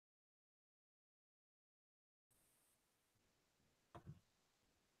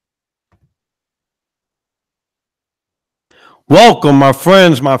Welcome, my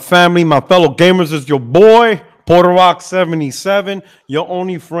friends, my family, my fellow gamers. It's your boy, Porter Rock 77, your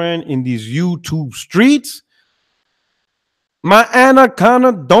only friend in these YouTube streets. My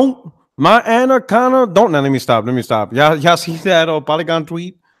anaconda don't. Now, let me stop. Y'all see that Polygon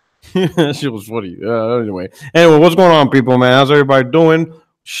tweet? That shit was funny. Anyway, what's going on, people, man? How's everybody doing?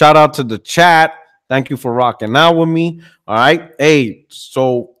 Shout out to the chat. Thank you for rocking out with me. All right. Hey,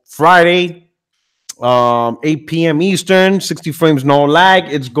 so Friday, 8 p.m. Eastern, 60 frames, no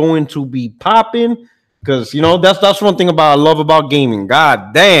lag. It's going to be popping because that's one thing I love about gaming.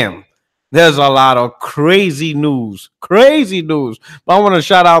 God damn, there's a lot of crazy news. But I want to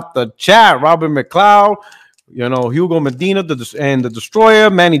shout out the chat, Robert McLeod, Hugo Medina, and the Destroyer,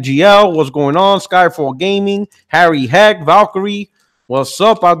 Manny GL. What's going on? Skyfall Gaming, Harry Heck, Valkyrie. What's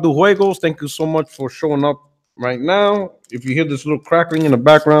up? I do juegos. Thank you so much for showing up right now. If you hear this little crackling in the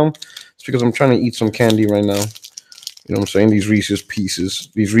background, it's because I'm trying to eat some candy right now. You know what I'm saying? These Reese's Pieces.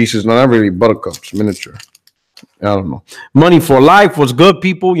 These Reese's, not really buttercups, miniature. I don't know. Money for life was good,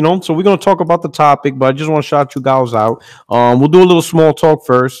 people. So we're going to talk about the topic, but I just want to shout you guys out. We'll do a little small talk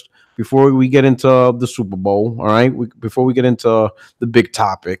first before we get into the Super Bowl. All right. Before we get into the big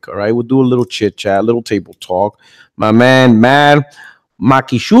topic. All right. We'll do a little chit chat, little table talk. My man,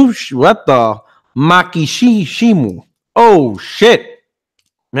 Makishush, what the Makishimu? Oh, shit.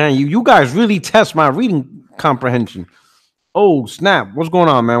 Man, you guys really test my reading comprehension. Oh, snap. What's going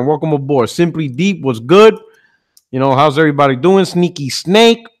on, man? Welcome aboard. Simply Deep was good. How's everybody doing? Sneaky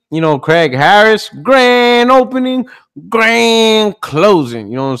Snake. Craig Harris. Grand opening, grand closing.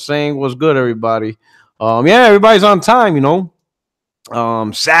 You know what I'm saying? What's good, everybody? Yeah, everybody's on time,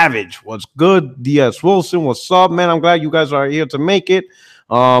 Savage, what's good? DS Wilson, what's up, man? I'm glad you guys are here to make it.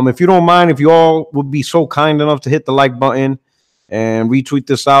 If you don't mind, if you all would be so kind enough to hit the like button and retweet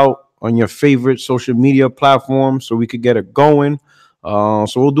this out on your favorite social media platform so we could get it going. So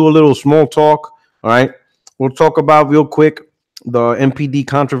we'll do a little small talk. All right. We'll talk about real quick the MPD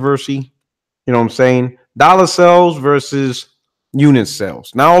controversy. You know what I'm saying? Dollar sales versus unit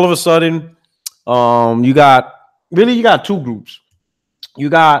sales. Now, all of a sudden, you got two groups. You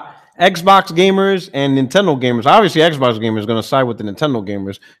got Xbox gamers and Nintendo gamers. Obviously, Xbox gamers going to side with the Nintendo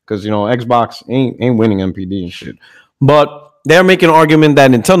gamers because, Xbox ain't winning MPD and shit. But they're making an argument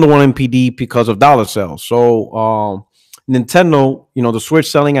that Nintendo won MPD because of dollar sales. So Nintendo, the Switch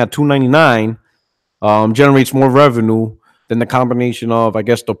selling at $299 generates more revenue than the combination of, I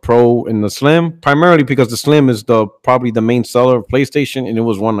guess, the Pro and the Slim, primarily because the Slim is probably the main seller of PlayStation, and it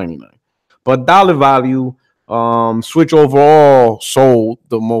was $199. But dollar value, Switch overall sold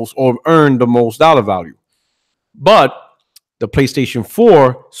the most or earned the most dollar value. But the PlayStation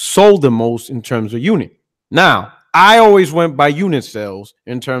 4 sold the most in terms of unit. Now, I always went by unit sales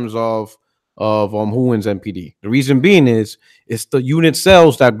in terms of who wins MPD. The reason being is it's the unit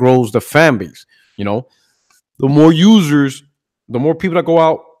sales that grows the fan base. The more users, the more people that go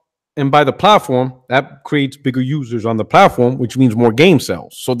out and buy the platform, that creates bigger users on the platform, which means more game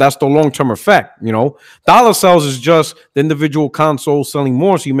sales. So that's the long-term effect. Dollar sales is just the individual console selling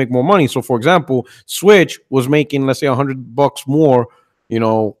more, so you make more money. So, for example, Switch was making, let's say, $100 more,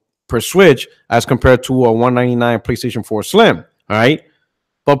 per Switch as compared to a $199 PlayStation 4 Slim. All right.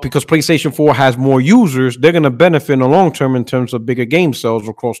 But because PlayStation 4 has more users, they're going to benefit in the long term in terms of bigger game sales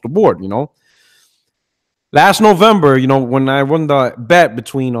across the board. Last November, when I won the bet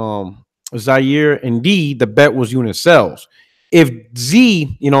between Zaire and D, the bet was unit sales. If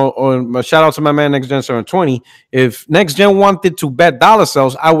Z, or shout out to my man Next Gen 720, if Next Gen wanted to bet dollar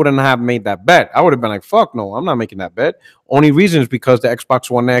sales, I wouldn't have made that bet. I would have been like, fuck no, I'm not making that bet. Only reason is because the Xbox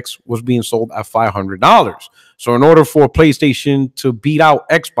One X was being sold at $500. So in order for PlayStation to beat out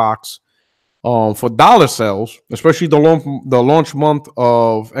Xbox for dollar sales, especially the launch month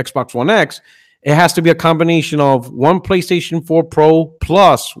of Xbox One X, it has to be a combination of one PlayStation 4 Pro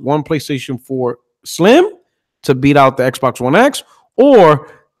plus one PlayStation 4 Slim to beat out the Xbox One X, or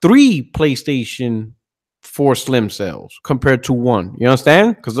 3 PlayStation 4 Slim sales compared to 1. You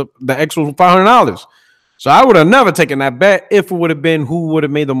understand? Because the X was $500. So I would have never taken that bet if it would have been who would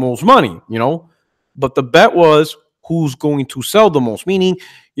have made the most money, But the bet was who's going to sell the most. Meaning,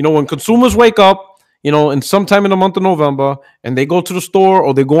 when consumers wake up, and sometime in the month of November, and they go to the store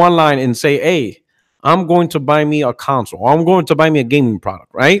or they go online and say, hey, I'm going to buy me a console, or I'm going to buy me a gaming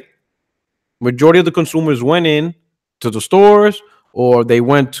product, right? Majority of the consumers went in to the stores or they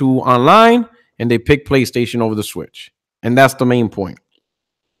went to online and they picked PlayStation over the Switch. And that's the main point.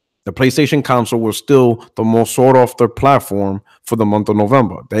 The PlayStation console was still the most sought after platform for the month of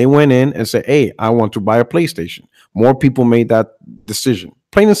November. They went in and said, hey, I want to buy a PlayStation. More people made that decision.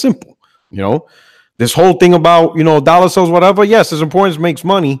 Plain and simple. This whole thing about, dollar sales, whatever, yes, it's important, it makes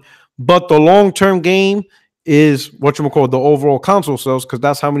money, but the long-term game is what you call the overall console sales, because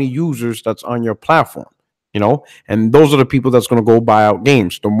that's how many users that's on your platform, and those are the people that's going to go buy out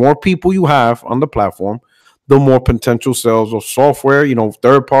games. The more people you have on the platform, the more potential sales of software,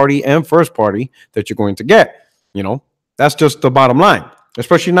 third party and first party that you're going to get. That's just the bottom line.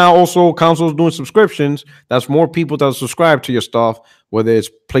 Especially now, also consoles doing subscriptions. That's more people that subscribe to your stuff, whether it's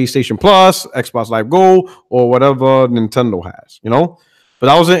PlayStation Plus, Xbox Live Gold, or whatever Nintendo has. But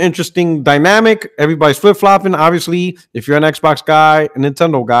that was an interesting dynamic. Everybody's flip-flopping. Obviously, if you're an Xbox guy, a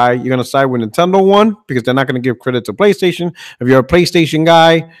Nintendo guy, you're going to side with Nintendo one because they're not going to give credit to PlayStation. If you're a PlayStation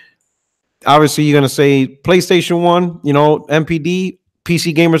guy, obviously you're going to say PlayStation one, MPD.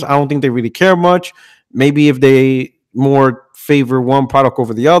 PC gamers, I don't think they really care much. Maybe if they more favor one product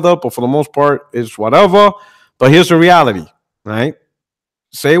over the other, but for the most part, it's whatever. But here's the reality, right?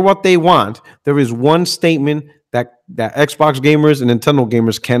 Say what they want. There is one statement that Xbox gamers and Nintendo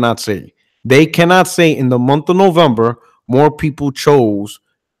gamers cannot say. They cannot say in the month of November, more people chose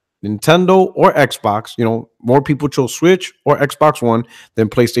Nintendo or Xbox, more people chose Switch or Xbox One than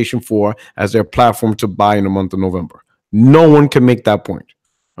PlayStation 4 as their platform to buy in the month of November. No one can make that point,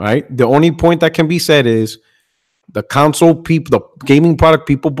 right? The only point that can be said is the console people, the gaming product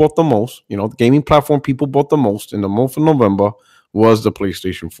people bought the most, the gaming platform people bought the most in the month of November was the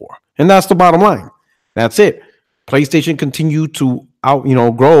PlayStation 4. And that's the bottom line. That's it. PlayStation continued to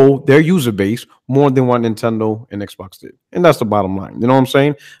grow their user base more than what Nintendo and Xbox did. And that's the bottom line. You know what I'm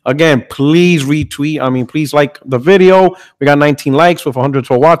saying? Again, please retweet. Please like the video. We got 19 likes with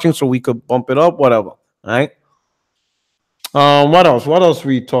 112 watching, so we could bump it up, whatever. All right. What else? What else are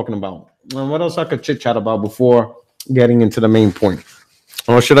we talking about? What else I could chit chat about before getting into the main point?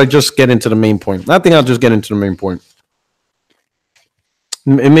 Or should I just get into the main point? I think I'll just get into the main point.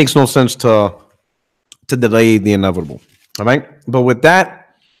 It makes no sense to delay the inevitable. All right. But with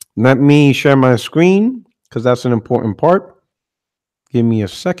that, let me share my screen because that's an important part. Give me a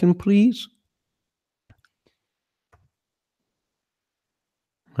second, please.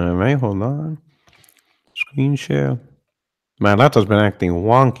 All right. Hold on. Screen share. My laptop's been acting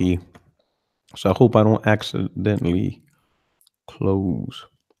wonky, so I hope I don't accidentally close.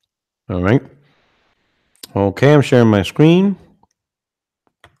 All right. Okay, I'm sharing my screen.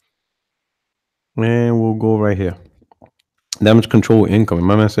 And we'll go right here. Damage control income.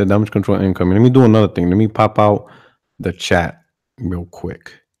 My man said damage control income. Let me do another thing. Let me pop out the chat real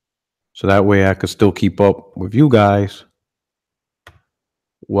quick. So that way I could still keep up with you guys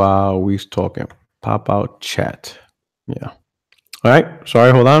while we're talking. Pop out chat. Yeah. All right.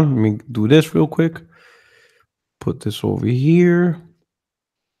 Sorry, hold on. Let me do this real quick. Put this over here.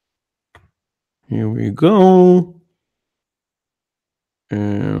 Here we go.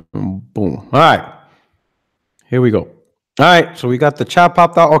 And boom. All right. Here we go. All right. So we got the chat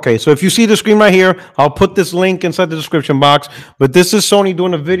popped out. Okay. So if you see the screen right here, I'll put this link inside the description box. But this is Sony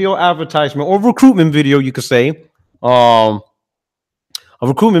doing a video advertisement or recruitment video, you could say. A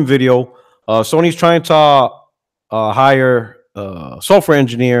recruitment video. Sony's trying to hire a software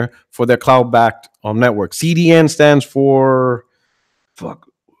engineer for their cloud-backed network. CDN stands for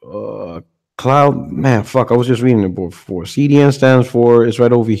cloud, man, I was just reading it before. CDN stands for, it's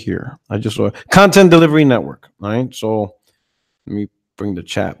right over here. I just saw it. Content Delivery Network. All right. So let me bring the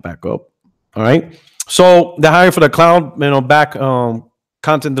chat back up. All right. So they're hiring for the cloud, back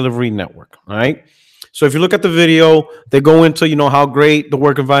content delivery network. All right. So if you look at the video, they go into, how great the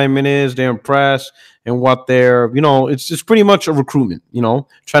work environment is. They're impressed and what they're, it's just pretty much a recruitment,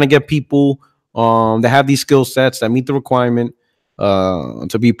 trying to get people that have these skill sets that meet the requirement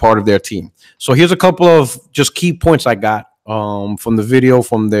to be part of their team. So here's a couple of just key points I got from the video,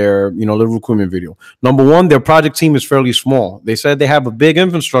 from their, the recruitment video. Number one, their project team is fairly small. They said they have a big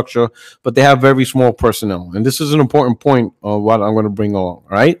infrastructure, but they have very small personnel. And this is an important point of what I'm going to bring on. All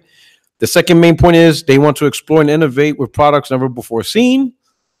right. The second main point is they want to explore and innovate with products never before seen.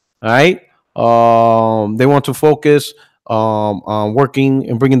 All right. They want to focus on working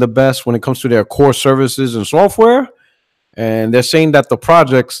and bringing the best when it comes to their core services and software. And they're saying that the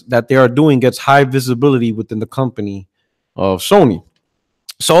projects that they are doing gets high visibility within the company of Sony.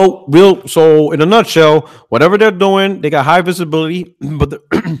 So in a nutshell, whatever they're doing, they got high visibility,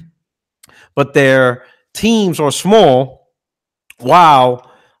 but their teams are small, while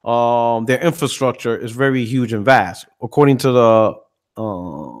their infrastructure is very huge and vast, according to the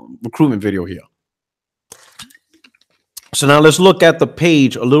recruitment video here. So now let's look at the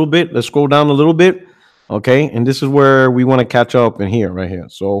page a little bit. Let's scroll down a little bit. Okay, and this is where we want to catch up in here, right here.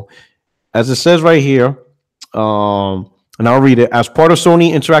 So as it says right here, And I'll read it. As part of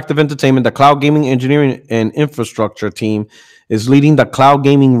Sony Interactive Entertainment, the cloud gaming engineering and infrastructure team is leading the cloud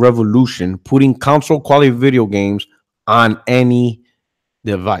gaming revolution, putting console quality video games on any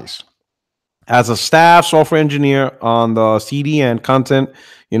device. As a staff software engineer on the CDN content,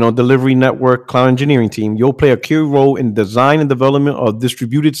 delivery network cloud engineering team, you'll play a key role in design and development of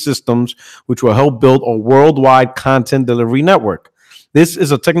distributed systems, which will help build a worldwide content delivery network. This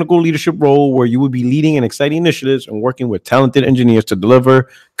is a technical leadership role where you will be leading an exciting initiatives and working with talented engineers to deliver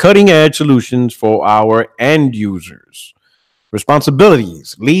cutting-edge solutions for our end users.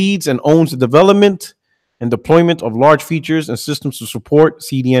 Responsibilities: leads and owns the development and deployment of large features and systems to support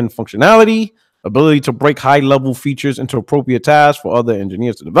CDN functionality, ability to break high-level features into appropriate tasks for other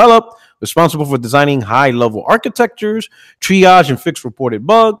engineers to develop, responsible for designing high-level architectures, triage and fix reported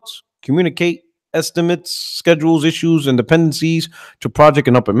bugs, communicate estimates, schedules, issues, and dependencies to project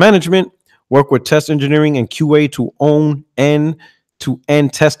and upper management, work with test engineering and QA to own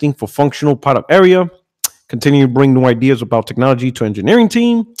end-to-end testing for functional product area, continue to bring new ideas about technology to engineering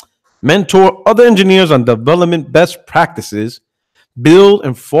team, mentor other engineers on development best practices, build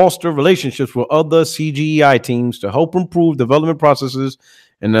and foster relationships with other CGEI teams to help improve development processes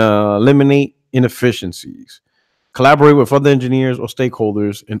and eliminate inefficiencies. Collaborate with other engineers or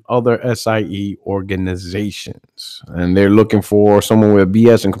stakeholders in other SIE organizations. And they're looking for someone with a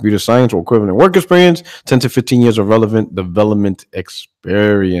BS in computer science or equivalent work experience, 10 to 15 years of relevant development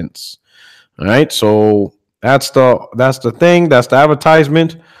experience. All right, so that's the thing. That's the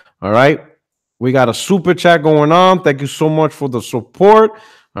advertisement. All right, we got a super chat going on. Thank you so much for the support.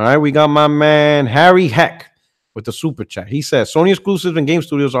 All right, we got my man Harry Heck with the super chat. He says Sony exclusives and game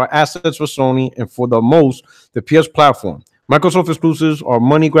studios are assets for Sony and for the most the PS platform. Microsoft exclusives are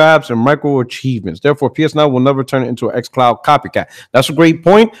money grabs and micro achievements. Therefore, PSNow will never turn it into an xCloud copycat. That's a great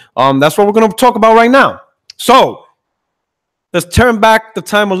point. That's what we're going to talk about right now. So let's turn back the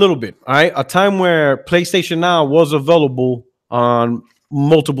time a little bit. All right, a time where PlayStation Now was available on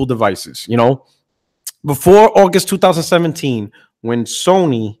multiple devices. Before August 2017, when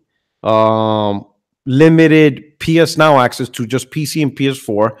Sony limited PS Now access to just PC and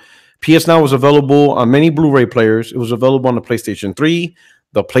PS4. PS Now was available on many Blu-ray players. It was available on the PlayStation 3,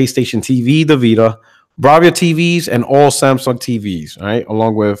 the PlayStation TV, the Vita, Bravia TVs, and all Samsung TVs, right,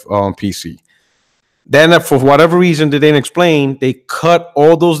 along with PC. Then, for whatever reason they didn't explain, they cut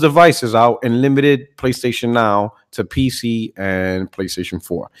all those devices out and limited PlayStation Now to PC and PlayStation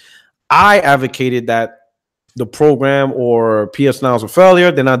 4. I advocated that the program or PS Now is a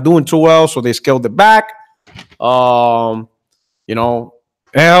failure. They're not doing too well, so they scaled it back. Hell, there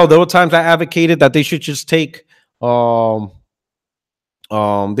were times I advocated that they should just take those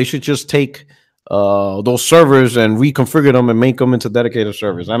servers and reconfigure them and make them into dedicated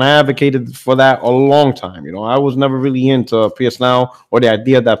servers. And I advocated for that a long time. I was never really into PS Now or the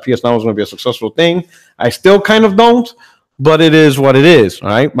idea that PS Now was going to be a successful thing. I still kind of don't, but it is what it is. All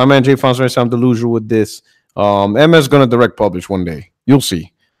right, my man Jay Fonseca said I'm delusional with this. MS is going to direct publish one day. You'll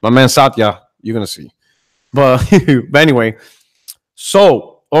see. My man Satya, you're going to see. But anyway,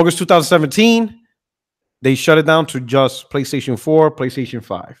 so August 2017, they shut it down to just PlayStation 4, PlayStation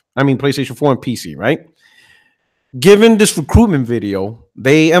 5. PlayStation 4 and PC, right? Given this recruitment video,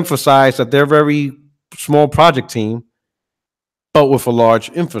 they emphasize that they're a very small project team, but with a large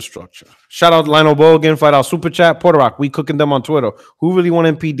infrastructure. Shout out Lionel Bogan, $5 super chat. Puerto Rock, we cooking them on Twitter. Who really want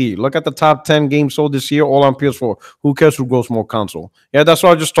MPD? Look at the top 10 games sold this year, all on PS4. Who cares who grows more console? Yeah, that's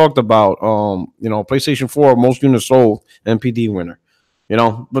what I just talked about. PlayStation 4, most units sold, MPD winner.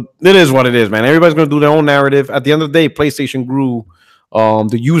 But it is what it is, man. Everybody's going to do their own narrative. At the end of the day, PlayStation grew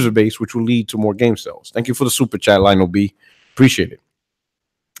the user base, which will lead to more game sales. Thank you for the super chat, Lionel B. Appreciate it.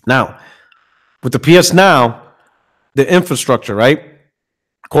 Now, with the PS Now, the infrastructure, right?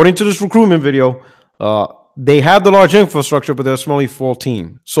 According to this recruitment video, they have the large infrastructure, but they're a small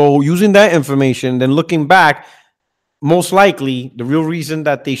team. So using that information, then looking back, most likely the real reason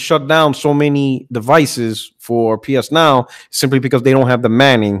that they shut down so many devices for PS Now is simply because they don't have the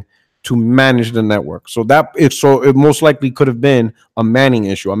manning to manage the network. So it most likely could have been a manning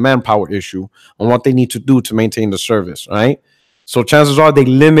issue, a manpower issue on what they need to do to maintain the service, right? So chances are they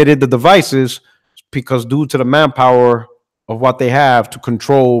limited the devices because due to the manpower of what they have to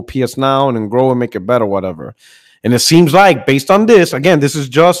control PS Now and then grow and make it better, whatever. And it seems like based on this, again, this is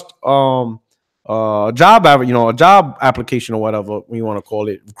just a job application or whatever you want to call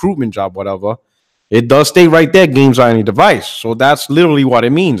it, recruitment job, whatever. It does stay right there, games on any device. So that's literally what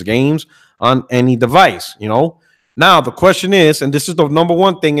it means, games on any device, Now, the question is, and this is the number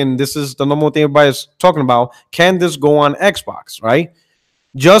one thing, and this is the number one thing everybody's talking about, can this go on Xbox, right?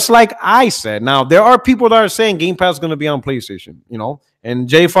 Just like I said. Now, there are people that are saying Game Pass is going to be on PlayStation, and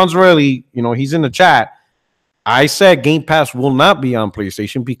Jay Fonzarelli, he's in the chat. I said Game Pass will not be on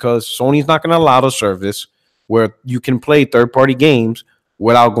PlayStation because Sony's not going to allow the service where you can play third-party games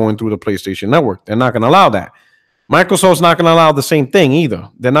without going through the PlayStation Network. They're not going to allow that. Microsoft's not going to allow the same thing either.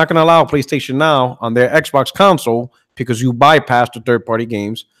 They're not going to allow PlayStation Now on their Xbox console because you bypass the third-party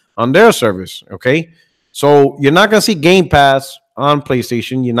games on their service, okay? So you're not going to see Game Pass on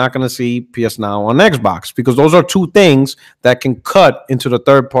PlayStation. You're not going to see PSNow on Xbox because those are two things that can cut into the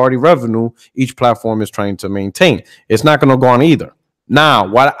third-party revenue each platform is trying to maintain. It's not going to go on either. Now,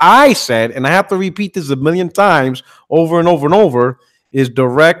 what I said, and I have to repeat this a million times over and over and over, is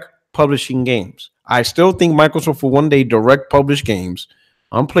direct publishing games. I still think Microsoft will one day direct publish games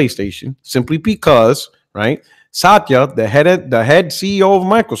on PlayStation simply because, right, Satya, the head CEO of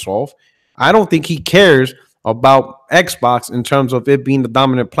Microsoft, I don't think he cares about Xbox in terms of it being the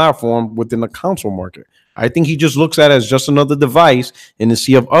dominant platform within the console market. I think he just looks at it as just another device in the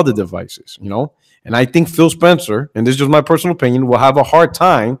sea of other devices, And I think Phil Spencer, and this is just my personal opinion, will have a hard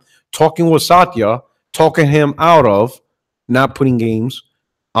time talking with Satya, talking him out of not putting games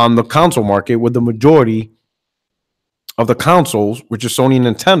on the console market with the majority of the consoles, which is Sony and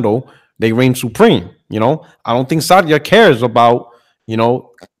Nintendo, they reign supreme. I don't think Satya cares about,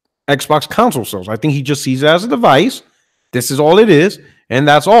 Xbox console sales. I think he just sees it as a device. This is all it is, and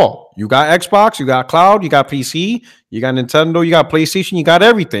that's all. You got Xbox, you got cloud, you got PC, you got Nintendo, you got PlayStation, you got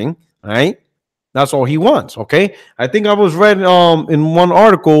everything, right? That's all he wants, okay? I think I was read in one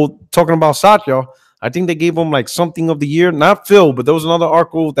article talking about Satya. I think they gave him like something of the year, not Phil, but there was another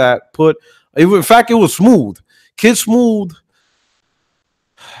article that put, in fact, it was Smooth. Kid Smooth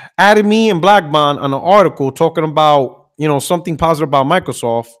added me and Black Bond on an article talking about, something positive about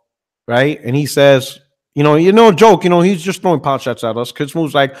Microsoft, right? And he says, joke, he's just throwing pot shots at us. Kid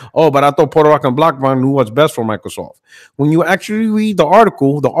Smooth's like, oh, but I thought Puerto Rock and Black Bond knew what's best for Microsoft. When you actually read the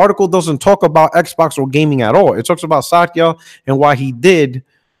article doesn't talk about Xbox or gaming at all. It talks about Satya and what he did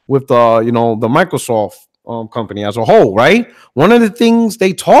with the Microsoft company as a whole, right? One of the things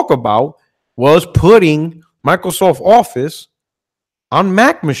they talk about was putting Microsoft Office on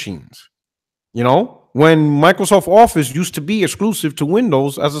Mac machines. When Microsoft Office used to be exclusive to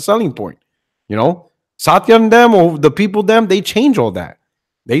Windows as a selling point. Satya and them, or the people them, they changed all that.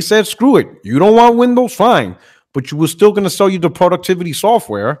 They said, screw it. You don't want Windows? Fine. But you were still going to sell you the productivity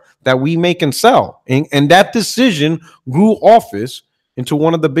software that we make and sell. And that decision grew Office into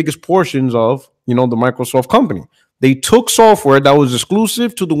one of the biggest portions of, the Microsoft company. They took software that was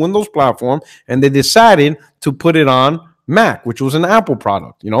exclusive to the Windows platform and they decided to put it on Mac, which was an Apple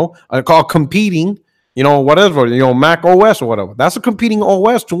product, called competing, whatever, Mac OS or whatever. That's a competing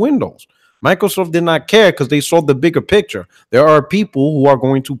OS to Windows. Microsoft did not care because they saw the bigger picture. There are people who are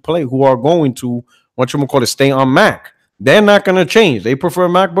going to stay on Mac. They're not going to change. They prefer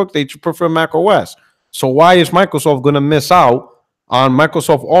MacBook. They prefer Mac OS. So why is Microsoft going to miss out on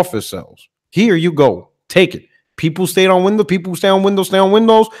Microsoft Office sales? Here you go. Take it. People stay on Windows. People who stay on Windows, stay on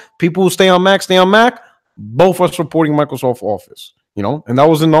Windows. People who stay on Mac, stay on Mac. Both are supporting Microsoft Office, and that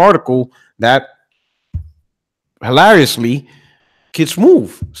was in the article that hilariously Kid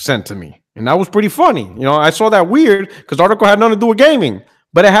Smooth sent to me. And that was pretty funny. I saw that weird because the article had nothing to do with gaming,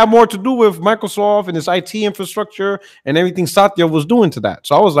 but it had more to do with Microsoft and its IT infrastructure and everything Satya was doing to that.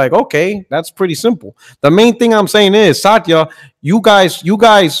 So I was like, okay, that's pretty simple. The main thing I'm saying is, Satya, you guys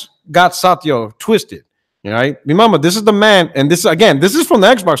got Satya twisted. Right? Remember, this is the man, and this is from the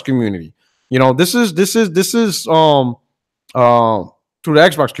Xbox community. This is through the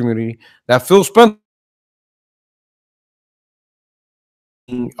Xbox community that Phil Spencer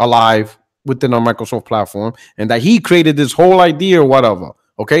alive within our Microsoft platform, and that he created this whole idea or whatever.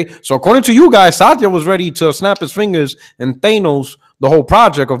 Okay, so according to you guys, Satya was ready to snap his fingers and Thanos the whole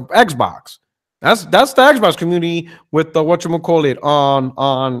project of Xbox. That's the Xbox community with the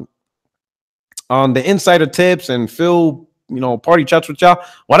on the insider tips and Phil, party chats with y'all,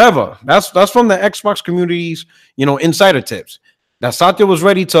 whatever. That's from the Xbox community's, insider tips. That Satya was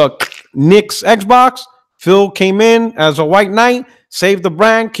ready to nix Xbox. Phil came in as a white knight, saved the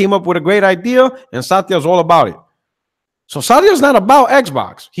brand, came up with a great idea, and Satya's all about it. So Satya's not about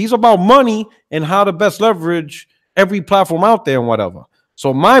Xbox. He's about money and how to best leverage every platform out there and whatever.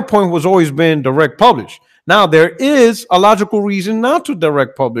 So my point was always been direct publish. Now, there is a logical reason not to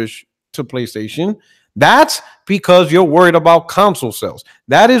direct publish to PlayStation. That's because you're worried about console sales.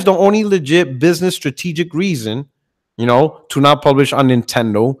 That is the only legit business strategic reason, to not publish on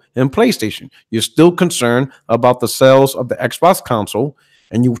Nintendo and PlayStation. You're still concerned about the sales of the Xbox console,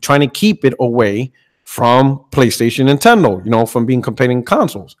 and you're trying to keep it away from PlayStation, Nintendo, from being competing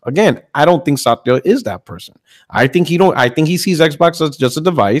consoles. Again, I don't think Satya is that person. I think he sees Xbox as just a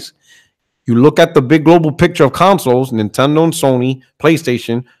device. You look at the big global picture of consoles, Nintendo and Sony,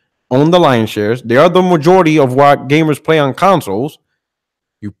 PlayStation own the lion's shares. They are the majority of what gamers play on consoles.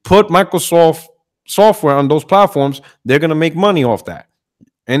 You put Microsoft software on those platforms, they're going to make money off that.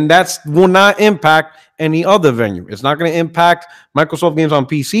 And that will not impact any other venue. It's not going to impact Microsoft games on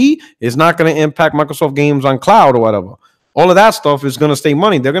PC. It's not going to impact Microsoft games on cloud or whatever. All of that stuff is going to stay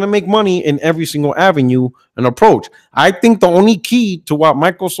money. They're going to make money in every single avenue and approach. I think the only key to what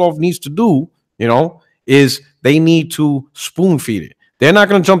Microsoft needs to do, is they need to spoon feed it. They're not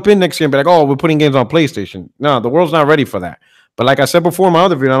going to jump in next year and be like, oh, we're putting games on PlayStation. No, the world's not ready for that. But like I said before in my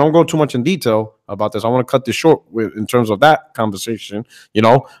other video, I don't go too much in detail about this. I want to cut this short in terms of that conversation.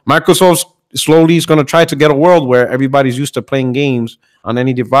 Microsoft slowly is going to try to get a world where everybody's used to playing games on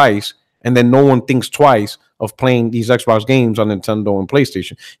any device, and then no one thinks twice of playing these Xbox games on Nintendo and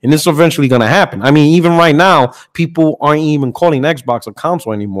PlayStation. And this is eventually going to happen. I mean, even right now, people aren't even calling Xbox a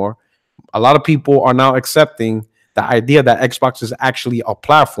console anymore. A lot of people are now accepting the idea that Xbox is actually a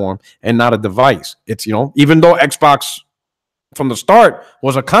platform and not a device. It's, even though Xbox from the start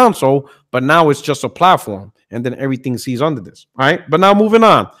was a console, but now it's just a platform, and then everything sees under this. All right, but now moving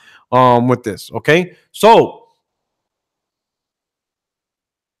on with this. Okay, so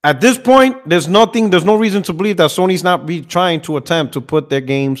at this point, there's no reason to believe that Sony's not trying to attempt to put their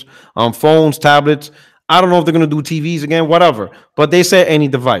games on phones, tablets. I don't know if they're going to do TVs again, whatever, but they said any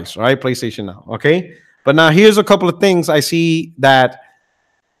device, right? PlayStation Now. Okay, but now here's a couple of things I see that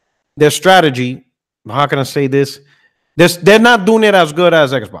their strategy. How can I say this? They're not doing it as good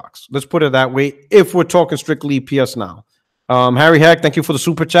as Xbox. Let's put it that way. If we're talking strictly PSNow. Harry Heck, thank you for the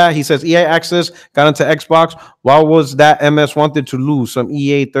super chat. He says EA Access got into Xbox. Why was that MS wanted to lose some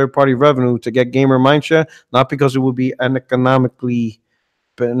EA third-party revenue to get gamer mindshare? Not because it would be economically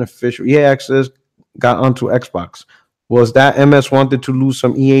beneficial. EA Access got onto Xbox. Was that MS wanted to lose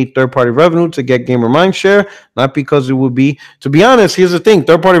some EA third-party revenue to get gamer mindshare? Not because it would be. To be honest, here's the thing.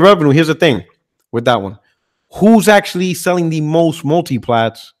 Third-party revenue, here's the thing with that one. Who's actually selling the most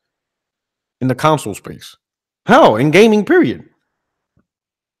multiplats in the console space? Hell, in gaming, period.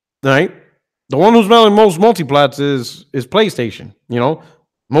 All right. The one who's selling most multiplats is PlayStation.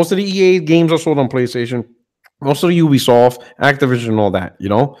 Most of the EA games are sold on PlayStation. Most of the Ubisoft, Activision, and all that.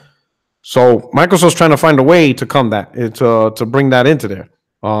 So Microsoft's trying to find a way to to bring that into their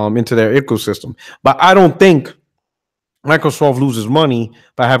ecosystem. But I don't think Microsoft loses money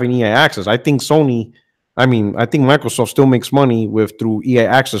by having EA Access. I think Microsoft still makes money through EA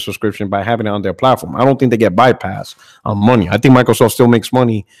Access subscription by having it on their platform. I don't think they get bypassed on money. I think Microsoft still makes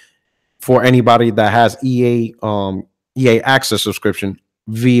money for anybody that has EA Access subscription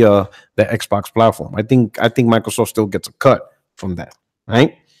via the Xbox platform. I think Microsoft still gets a cut from that.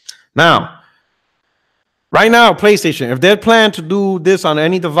 Right now, PlayStation, if they plan to do this on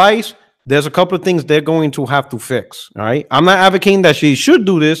any device, there's a couple of things they're going to have to fix. All right, I'm not advocating that she should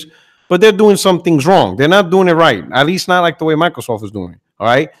do this, but they're doing some things wrong. They're not doing it right. At least not like the way Microsoft is doing it. All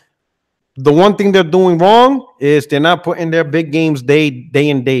right. The one thing they're doing wrong is they're not putting their big games day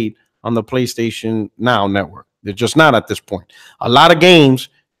and date on the PlayStation Now network. They're just not at this point. A lot of games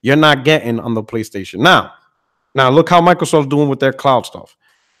you're not getting on the PlayStation Now. Now look how Microsoft's doing with their cloud stuff.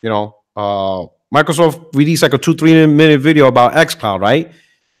 Microsoft released like a 2-3 minute video about xCloud, right?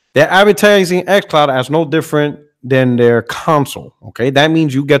 They're advertising xCloud as no different than their console. Okay, that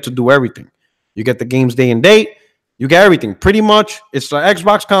means you get to do everything. You get the games day and date. You get everything. Pretty much, it's the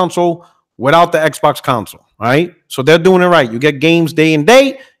Xbox console without the Xbox console. Right? So they're doing it right. You get games day and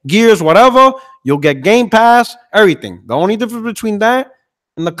date, Gears, whatever. You'll get Game Pass, everything. The only difference between that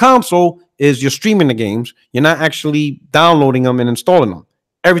and the console is you're streaming the games. You're not actually downloading them and installing them.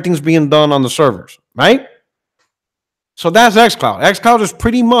 Everything's being done on the servers. Right? So that's xCloud. xCloud is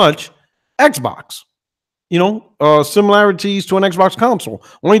pretty much Xbox. Similarities to an Xbox console.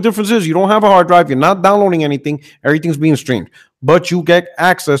 Only difference is you don't have a hard drive. You're not downloading anything. Everything's being streamed. But you get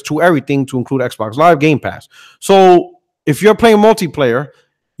access to everything to include Xbox Live, Game Pass. So if you're playing multiplayer,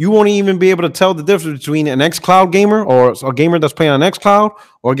 you won't even be able to tell the difference between an xCloud gamer or a gamer that's playing on xCloud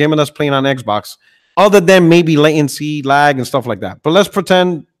or a gamer that's playing on Xbox, other than maybe latency, lag, and stuff like that. But let's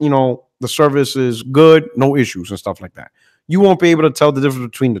pretend, the service is good, no issues and stuff like that. You won't be able to tell the difference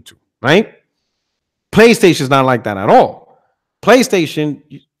between the two, right? PlayStation's not like that at all. PlayStation,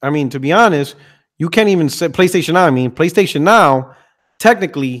 to be honest, you can't even say PlayStation Now. PlayStation Now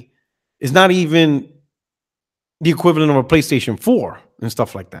technically is not even the equivalent of a PlayStation 4 and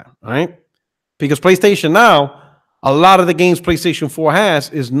stuff like that, right? Because PlayStation Now A lot of the games PlayStation 4 has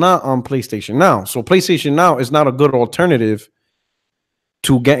is not on PlayStation Now. So PlayStation Now is not a good alternative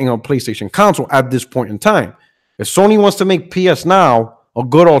to getting a PlayStation console at this point in time. If Sony wants to make PS Now a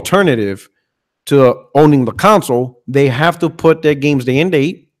good alternative to owning the console, they have to put their games day and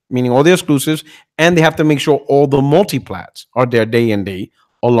date, meaning all the exclusives, and they have to make sure all the multiplats are there day and date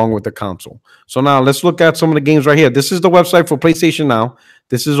along with the console. So now let's look at some of the games right here. This is the website for PlayStation Now.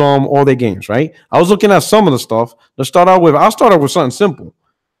 This is all their games, right? I was looking at some of the stuff. I'll start out with something simple.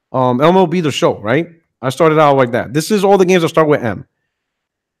 MLB The Show, right? I started out like that. This is all the games that start with M.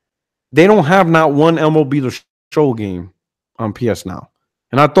 They don't have not one MLB The Show game on PS Now.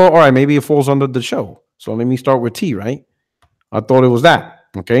 And I thought, all right, maybe it falls under the show. So let me start with T, right? I thought it was that,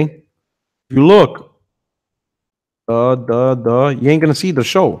 okay? If you look, you ain't gonna see the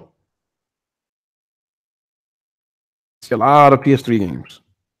show. See a lot of PS3 games,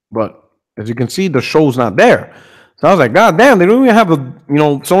 but as you can see, the show's not there. So I was like, God damn, they don't even have a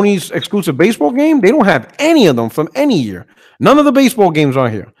Sony's exclusive baseball game. They don't have any of them from any year. None of the baseball games are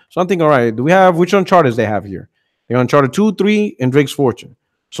here. So I'm thinking, all right, do we have which Uncharted they have here? They have Uncharted 2, 3, and Drake's Fortune.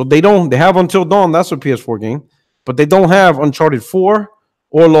 So they have Until Dawn. That's a PS4 game, but they don't have Uncharted 4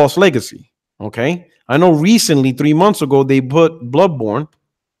 or Lost Legacy. Okay. I know recently, 3 months ago, they put Bloodborne,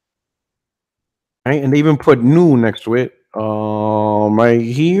 right? And they even put new next to it. Right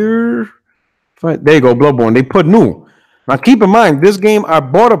here. There you go, Bloodborne. They put new. Now, keep in mind, this game, I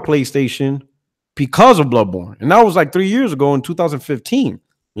bought a PlayStation because of Bloodborne. And that was like 3 years ago in 2015.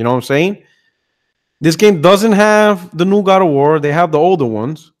 You know what I'm saying? This game doesn't have the new God of War. They have the older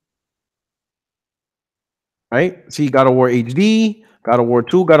ones. Right? See, God of War HD, God of War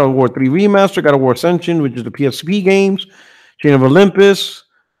 2, God of War 3 Remaster, God of War Ascension, which is the PSP games, Chain of Olympus,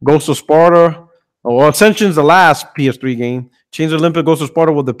 Ghost of Sparta. Oh, Ascension's the last PS3 game. Chains of Olympus, Ghost of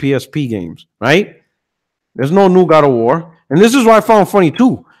Sparta with the PSP games, right? There's no new God of War. And this is what I found funny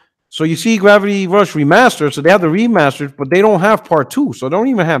too. So you see Gravity Rush Remastered, so they have the remastered, but they don't have part 2, so they don't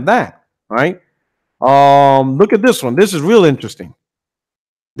even have that, right? Look at this one. This is real interesting.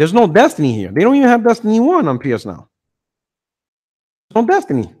 There's no Destiny here. They don't even have Destiny 1 on PS Now. No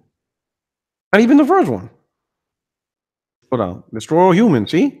Destiny. Not even the first one. Hold on. Destroy All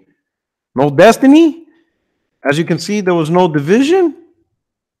Humans, see? No Destiny. As you can see, there was no Division.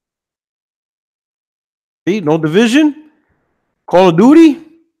 See, no Division. Call of Duty.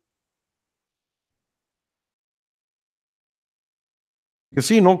 You can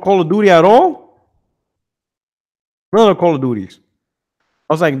see no Call of Duty at all. None of the Call of Duties.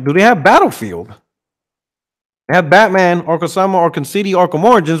 I was like, do they have Battlefield? They have Batman, Arkham Asylum, Arkham City, Arkham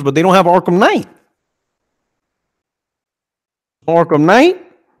Origins, but they don't have Arkham Knight. Arkham Knight.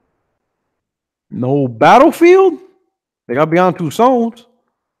 No Battlefield. They got Beyond Two Souls.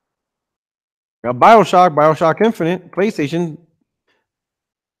 Got Bioshock, Bioshock Infinite, PlayStation.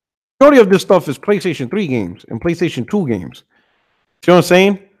 Majority of this stuff is PlayStation 3 games and PlayStation 2 games. You know what I'm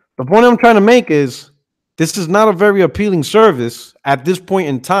saying? The point I'm trying to make is this is not a very appealing service at this point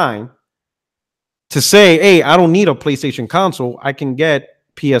in time to say, hey, I don't need a PlayStation console. I can get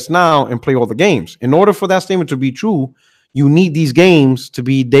PS Now and play all the games. In order for that statement to be true, you need these games to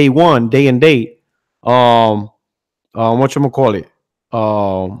be day one, day and date. Whatchamacallit?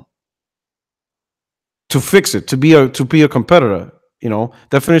 To fix it, to be a competitor. You know,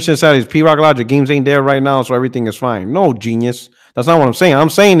 definition side is P Rock Logic. Games ain't there right now, so everything is fine. No, genius. That's not what I'm saying.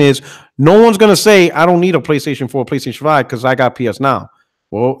 I'm saying is no one's gonna say I don't need a PlayStation 4, PlayStation 5 because I got PS Now.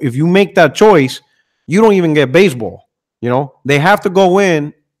 Well, if you make that choice, you don't even get baseball. You know, they have to go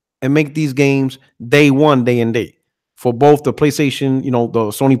in and make these games day one, day and date for both the PlayStation, the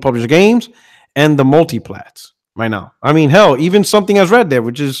Sony published games and the multiplats right now. I mean, hell, even something as Red Dead,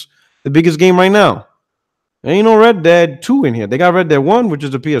 which is the biggest game right now. There ain't no Red Dead 2 in here. They got Red Dead 1, which is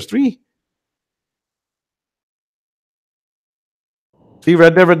the PS3. See,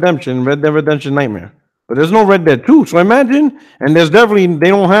 Red Dead Redemption Nightmare. But there's no Red Dead 2. So imagine, and there's definitely, they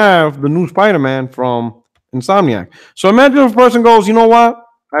don't have the new Spider-Man from Insomniac. So imagine if a person goes, you know what?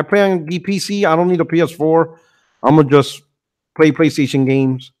 I play on the PC. I don't need a PS4. I'm going to just play PlayStation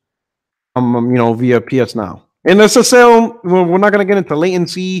games, via PS Now. And let's just say we're not going to get into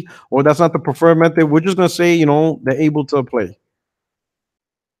latency or that's not the preferred method. We're just going to say, they're able to play.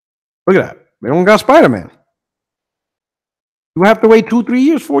 Look at that. They don't got Spider-Man. You have to wait 2, 3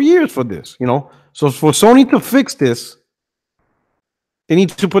 years, 4 years for this, So for Sony to fix this, they need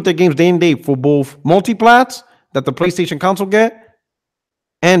to put their games day and date for both multiplats that the PlayStation console get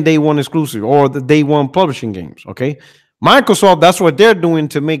and day one exclusive or the day one publishing games, okay? Microsoft, that's what they're doing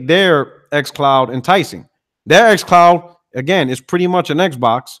to make their xCloud enticing. Their xCloud, again, is pretty much an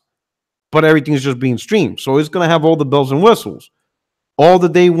Xbox, but everything is just being streamed. So it's going to have all the bells and whistles, all the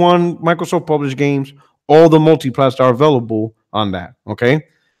day one Microsoft published games, all the multiplats are available on that. Okay.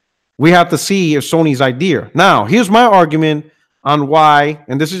 We have to see if Sony's idea. Now, here's my argument on why,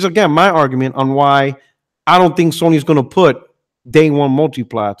 and this is again my argument on why I don't think Sony's going to put day one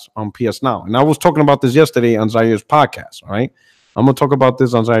multiplats on PS Now. And I was talking about this yesterday on Zair's podcast. All right. I'm going to talk about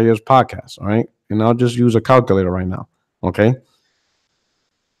this on Zair's podcast. All right. And I'll just use a calculator right now. Okay.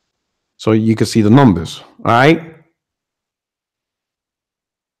 So you can see the numbers. All right.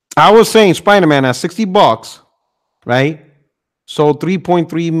 I was saying Spider-Man at $60, right? Sold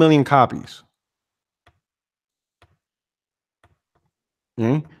 3.3 million copies.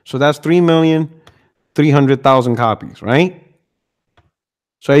 Okay. So that's 3,300,000 copies, right?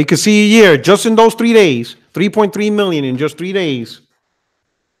 So you can see a year just in those 3 days, 3.3 million in just 3 days.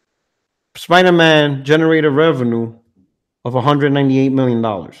 Spider-Man generated revenue of $198 million. You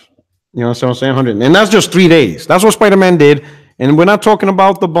know what I'm saying? 100. And that's just 3 days. That's what Spider-Man did. And we're not talking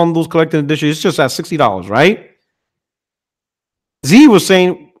about the bundles, collected edition. It's just at $60, right? Z was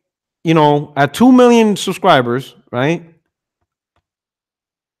saying, you know, at 2 million subscribers, right?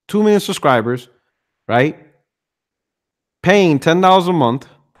 2 million subscribers, right? Paying $10 a month,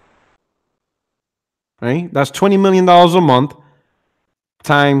 right? That's $20 million a month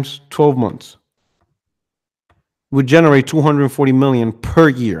times 12 months. Would generate 240 million per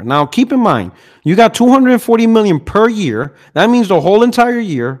year. Now, keep in mind, you got 240 million per year. That means the whole entire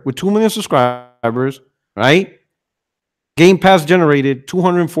year with 2 million subscribers, right? Game Pass generated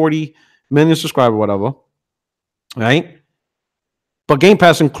 240 million subscribers, whatever, right? But Game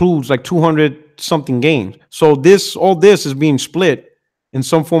Pass includes like 200 something games. So all this is being split in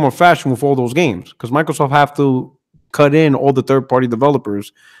some form or fashion with all those games because Microsoft have to cut in all the third-party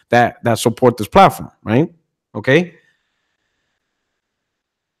developers that support this platform, right? Okay.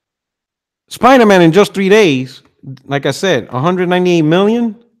 Spider-Man in just 3 days, like I said, 198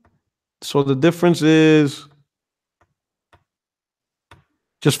 million. So the difference is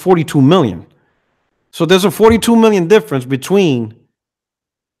just 42 million. So there's a 42 million difference between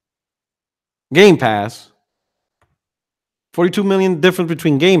Game Pass, 42 million difference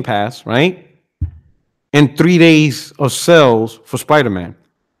between Game Pass, right? And 3 days of sales for Spider-Man.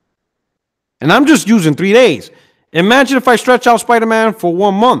 And I'm just using 3 days. Imagine if I stretch out Spider-Man for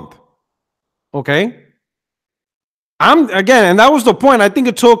 1 month. Okay. And that was the point. I think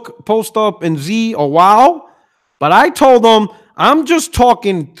it took Post Up and Z a while, but I told them I'm just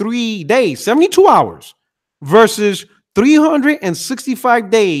talking 3 days, 72 hours versus 365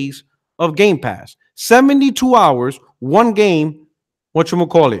 days of Game Pass. 72 hours, one game,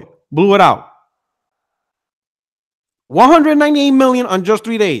 whatchamacallit, blew it out. 198 million on just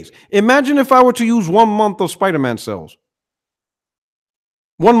 3 days. Imagine if I were to use 1 month of Spider-Man sales.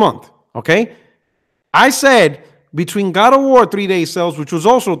 1 month, okay? I said between God of War 3 day sales, which was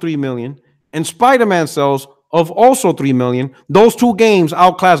also 3 million, and Spider-Man sales of also 3 million, those two games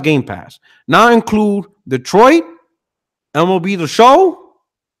outclass Game Pass. Now include Detroit, MLB The Show,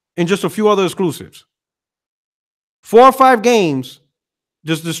 and just a few other exclusives. 4 or 5 games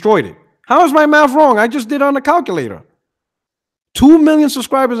just destroyed it. How is my math wrong? I just did on the calculator. 2 million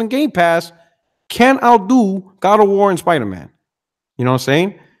subscribers in Game Pass can't outdo God of War and Spider-Man. You know what I'm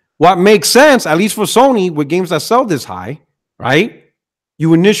saying? What makes sense, at least for Sony, with games that sell this high, right?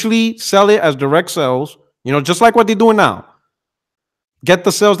 You initially sell it as direct sales, you know, just like what they're doing now. Get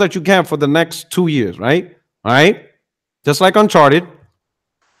the sales that you can for the next 2 years, right? All right? Just like Uncharted,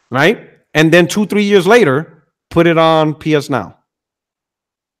 right? And then 2-3 years later, put it on PS Now.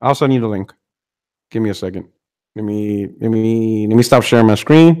 I also need a link. Give me a second. Let me stop sharing my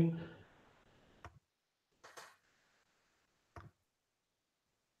screen.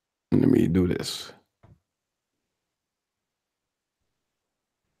 Let me do this.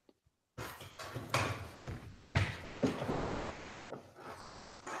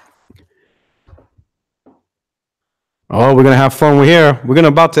 Oh, we're gonna have fun. We're here. We're gonna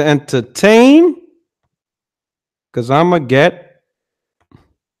about to entertain. Cause I'ma get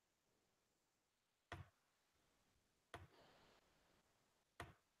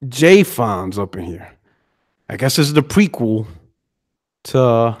J Fonz up in here. I guess this is the prequel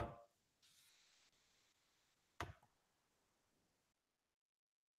to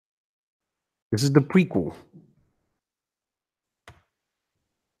this is the prequel.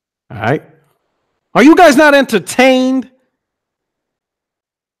 All right. Are you guys not entertained?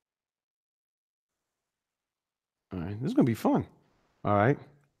 All right, this is gonna be fun. All right.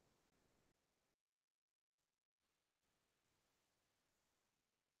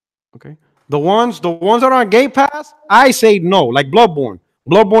 Okay. The ones that are on Game Pass, I say no, like Bloodborne.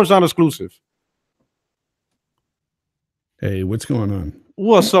 Bloodborne's not exclusive. Hey, what's going on?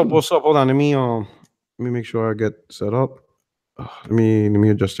 What's up? What's up? Hold on. Let me make sure I get set up. Let me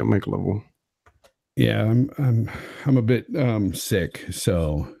adjust your mic level. Yeah, I'm a bit sick,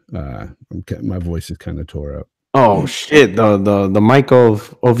 so my voice is kind of tore up. Oh shit! The mic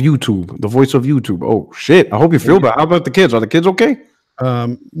of YouTube, the voice of YouTube. Oh shit! I hope you feel better. How about the kids? Are the kids okay?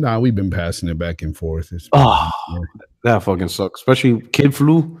 Nah, we've been passing it back and forth. That fucking sucks. Especially kid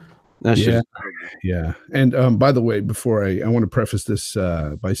flu. That shit. Yeah. And by the way, before I want to preface this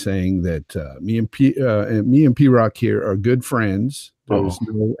by saying that me and P Rock here are good friends. There's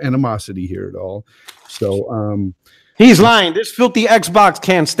no animosity here at all. So he's lying. This filthy Xbox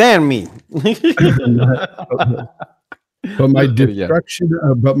can't stand me.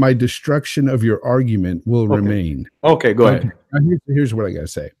 But my destruction of your argument will remain. Okay, go ahead. Here's what I gotta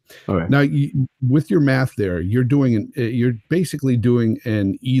say. Now, with your math there, you're basically doing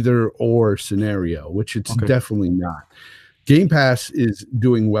an either or scenario, which it's definitely not. Game Pass is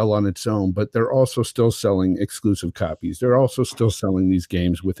doing well on its own, but they're also still selling exclusive copies. They're also still selling these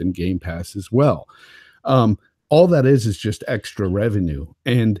games within Game Pass as well. All that is just extra revenue.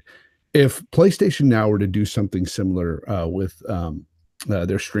 And if PlayStation Now were to do something similar with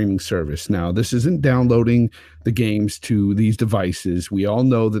their streaming service, now this isn't downloading the games to these devices. We all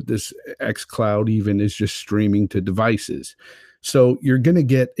know that this xCloud even is just streaming to devices. So you're going to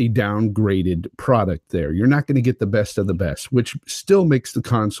get a downgraded product there. You're not going to get the best of the best, which still makes the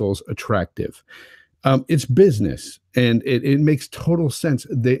consoles attractive. It's business, and it makes total sense.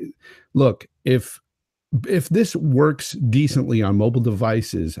 Look, if this works decently on mobile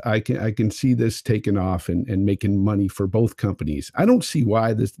devices, I can see this taking off and making money for both companies. I don't see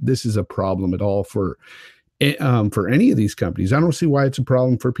why this is a problem at all for any of these companies. I don't see why it's a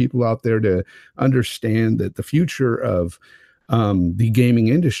problem for people out there to understand that the future of the gaming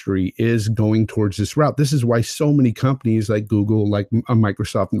industry is going towards this route. This is why so many companies like Google, like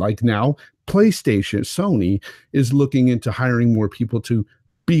Microsoft, like now PlayStation, Sony is looking into hiring more people to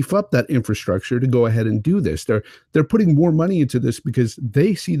beef up that infrastructure to go ahead and do this. They're putting more money into this because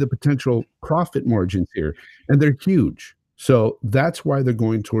they see the potential profit margins here, and they're huge. So that's why they're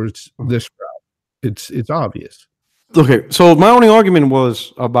going towards this route. It's obvious. Okay, so my only argument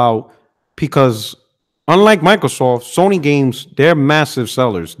was about, because unlike Microsoft, Sony games, they're massive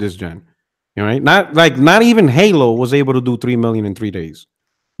sellers this gen. You know, right? Not even Halo was able to do 3 million in 3 days.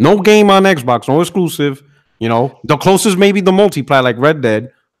 No game on Xbox, no exclusive. You know, the closest maybe the multiplayer like Red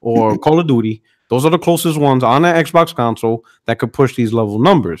Dead or Call of Duty. Those are the closest ones on the Xbox console that could push these level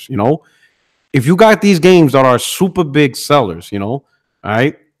numbers. You know, if you got these games that are super big sellers, you know, all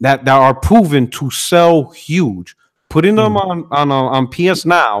right, that are proven to sell huge, putting them on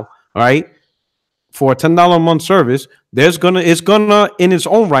PSNow, all right, for a $10 a month service, it's gonna in its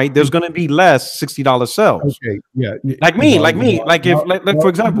own right, there's gonna be less $60 sales. Okay, yeah, like for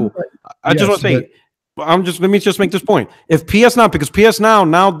example, I just want to say. Let me just make this point. If PSNow, because PSNow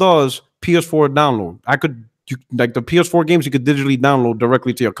now does PS4 download, like the PS4 games you could digitally download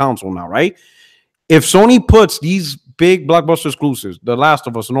directly to your console now, right? If Sony puts these big blockbuster exclusives, The Last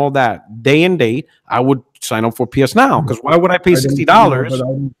of Us and all that, day and date, I would sign up for PSNow, because why would I pay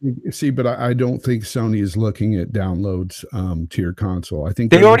 $60? But I don't think Sony is looking at downloads to your console. I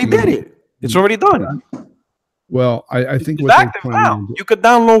think they already did it. It's already done. Well, I think what they're planning, you could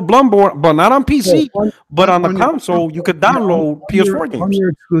download Bloodborne, but not on PC. But on the console, you could download PS4 games. Your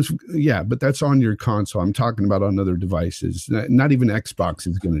exclusive, yeah, but that's on your console. I'm talking about on other devices. Not even Xbox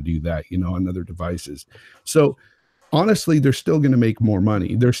is going to do that, you know, on other devices. So honestly, they're still going to make more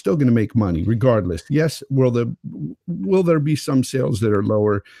money. They're still going to make money regardless. Yes, will there be some sales that are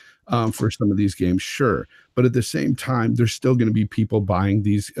lower for some of these games? Sure. But at the same time, there's still going to be people buying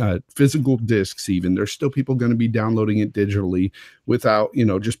these physical discs. Even there's still people going to be downloading it digitally without, you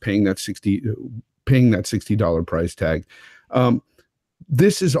know, just paying that $60 price tag.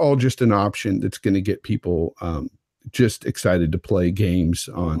 This is all just an option that's going to get people just excited to play games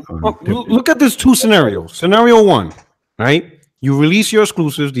on. Look at this two scenarios. Scenario one, right? You release your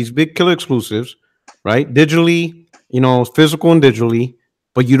exclusives, these big killer exclusives, right? Digitally, you know, physical and digitally,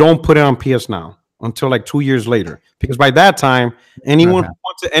 but you don't put it on PSNow until like 2 years later, because by that time, anyone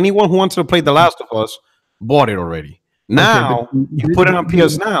who wants to play The Last of Us bought it already. Now you put it on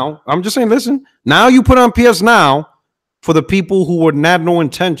PSNow. I'm just saying, listen. Now you put it on PSNow for the people who had no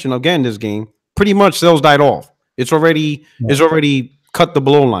intention of getting this game. Pretty much, sales died off. It's already cut the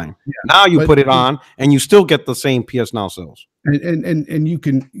blow line. Yeah, now you put it on, and you still get the same PSNow sales. And you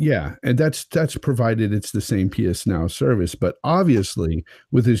can, yeah, and that's provided it's the same PSNow service. But obviously,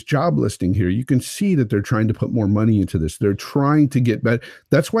 with his job listing here, you can see that they're trying to put more money into this. They're trying to get better.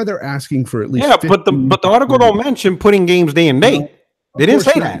 That's why they're asking for at least. Yeah, but the article don't mention putting games day and date. They didn't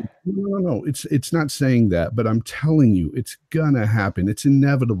say that. No, it's not saying that. But I'm telling you, it's gonna happen. It's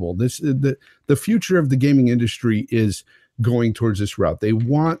inevitable. The future of the gaming industry is going towards this route. They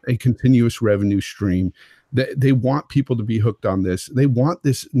want a continuous revenue stream. They want people to be hooked on this. They want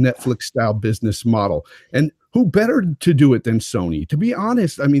this Netflix style business model. And who better to do it than Sony? To be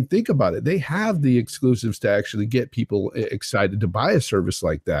honest, I mean, think about it. They have the exclusives to actually get people excited to buy a service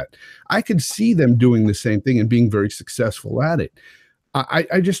like that. I could see them doing the same thing and being very successful at it.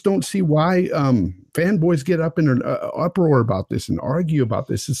 I just don't see why fanboys get up in an uproar about this and argue about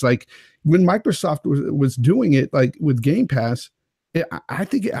this. It's like when Microsoft was doing it, like with Game Pass, I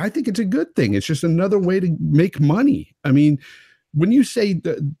think it's a good thing. It's just another way to make money. I mean, when you say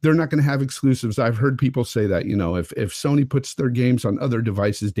that they're not going to have exclusives, I've heard people say that, you know, if Sony puts their games on other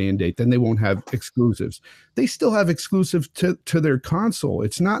devices day and date, then they won't have exclusives. They still have exclusive to their console.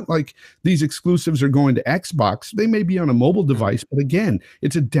 It's not like these exclusives are going to Xbox. They may be on a mobile device, but again,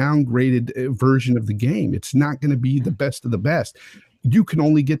 it's a downgraded version of the game. It's not going to be the best of the best. You can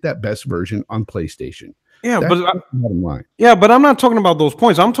only get that best version on PlayStation. Yeah, but I'm not talking about those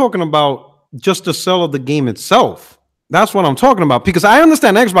points. I'm talking about just the sell of the game itself. That's what I'm talking about. Because I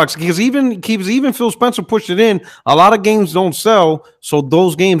understand Xbox, because even Phil Spencer pushed it in. A lot of games don't sell, so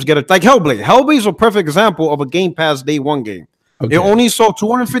those games get it. Like Hellblade. Hellblade is a perfect example of a Game Pass day one game. Okay. It only sold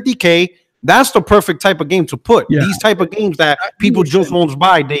 250K. That's the perfect type of game to put. Yeah. These type of games that people just won't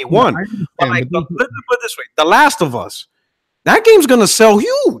buy day one. But like, let me put it this way: The Last of Us. That game's gonna sell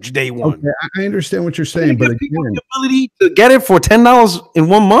huge day one. Okay, I understand what you're saying, but again, the ability to get it for $10 in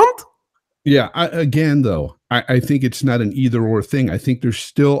 1 month. Yeah, I think it's not an either or thing. I think there's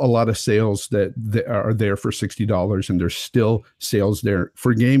still a lot of sales that are there for $60, and there's still sales there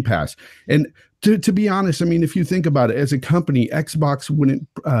for Game Pass. And to be honest, I mean, if you think about it, as a company, Xbox wouldn't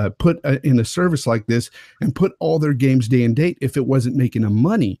put in a service like this and put all their games day and date if it wasn't making them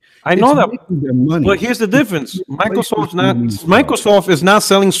money. I know that, money. But here's the difference: Microsoft is not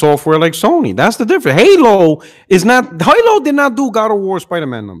selling software like Sony. That's the difference. Halo did not do God of War,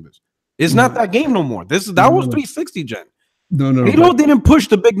 Spider-Man numbers. It's not that game no more. That was 360 gen. No. Halo didn't push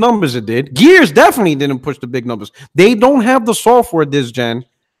the big numbers it did. Gears definitely didn't push the big numbers. They don't have the software this gen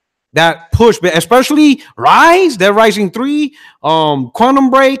that push, especially Rise, Dead Rising 3, Quantum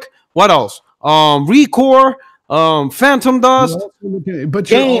Break, what else? Recore, Phantom Dust, but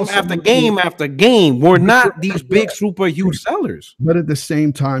game after game after game. We're not these big super huge sellers. But at the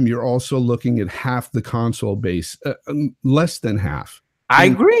same time, you're also looking at half the console base, less than half. I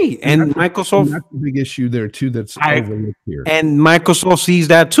agree, and Microsoft. That's the big issue there too. That's overlooked here, and Microsoft sees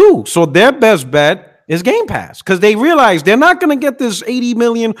that too. So their best bet is Game Pass, because they realize they're not going to get this 80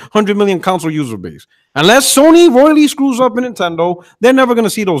 million, 100 million console user base unless Sony royally screws up in Nintendo. They're never going to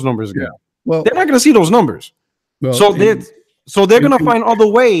see those numbers again. Yeah. Well, they're not going to see those numbers. Well, so they're going to find other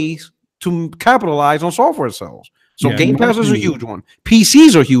ways to capitalize on software sales. So Game Pass is a huge one.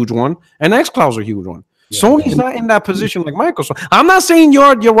 PCs are a huge one, and xClouds are a huge one. Yeah. Sony's not in that position like Microsoft. I'm not saying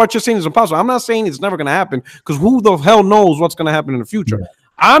what you're saying is impossible. I'm not saying it's never going to happen, because who the hell knows what's going to happen in the future. Yeah.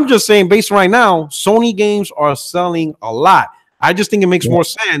 I'm just saying, based right now, Sony games are selling a lot. I just think it makes more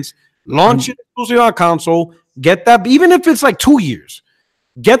sense. Launch it exclusively on console. Get that, even if it's like 2 years.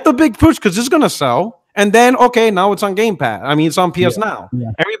 Get the big push, because it's going to sell. And then, okay, now it's on Game Pass. I mean, it's on PSNow.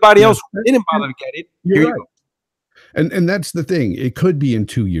 Yeah. Everybody else didn't bother to get it. Here you go. And that's the thing. It could be in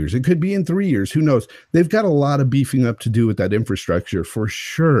 2 years. It could be in 3 years. Who knows? They've got a lot of beefing up to do with that infrastructure for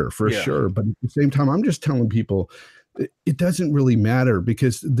sure. But at the same time, I'm just telling people it doesn't really matter,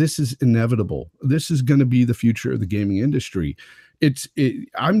 because this is inevitable. This is going to be the future of the gaming industry.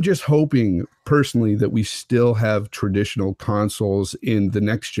 I'm just hoping personally that we still have traditional consoles in the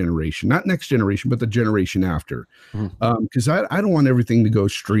next generation, not next generation, but the generation after. Because I don't want everything to go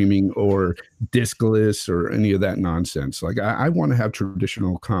streaming or diskless or any of that nonsense. Like I want to have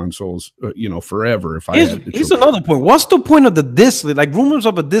traditional consoles, forever. Here's another point. What's the point of the diskless? Like rumors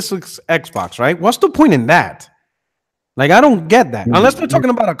of a diskless Xbox, right? What's the point in that? Like, I don't get that. Unless they're talking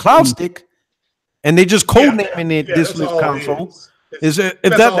about a cloud stick and they just code naming it diskless console. Is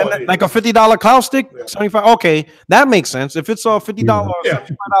that like a $50 cloud stick? 75. Okay, that makes sense. If it's a $50,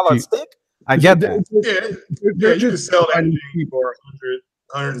 $75 stick, I get that. You can sell that for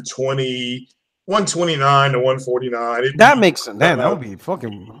 120, 129 to 149. That makes sense. That would be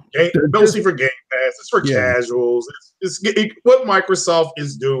fucking. Mostly for Game Pass. It's for casuals. What Microsoft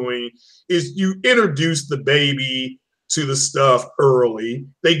is doing is you introduce the baby to the stuff early.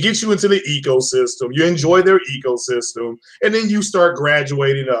 They get you into the ecosystem. You enjoy their ecosystem, and then you start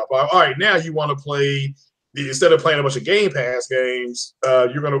graduating up. All right, now you want to play. Instead of playing a bunch of Game Pass games,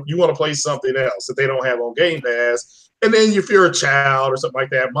 you want to play something else that they don't have on Game Pass. And then if you're a child or something like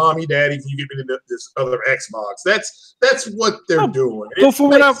that, mommy, daddy, can you get me this other Xbox? That's what they're doing. So for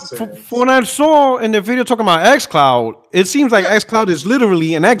what I saw in the video talking about xCloud, it seems like xCloud is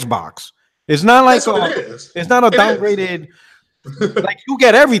literally an Xbox. It's not like it's not a downgraded. Like you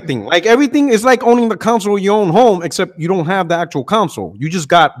get everything. Like everything is like owning the console of your own home, except you don't have the actual console. You just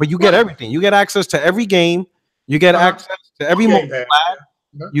got, but you get everything. You get access to every game. You get access to every mobile app.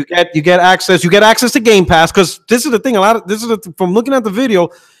 You get access. You get access to Game Pass, because this is the thing. From looking at the video,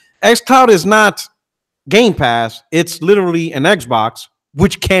 xCloud is not Game Pass. It's literally an Xbox,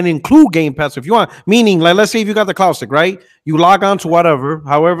 which can include Game Pass if you want. Meaning, like, let's say if you got the Cloud Stick, right? You log on to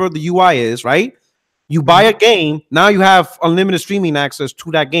however the UI is, right? You buy a game, now you have unlimited streaming access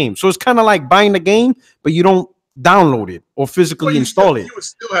to that game. So it's kind of like buying the game, but you don't download it or physically install it. You would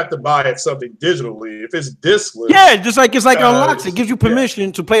still have to buy it something digitally if it's diskless. Yeah, just like it's like unlocks. It gives you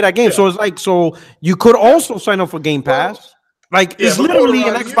permission to play that game. So it's like, so you could also sign up for Game Pass. Like it's literally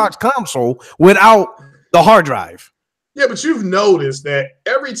an Xbox console without the hard drive. Yeah, but you've noticed that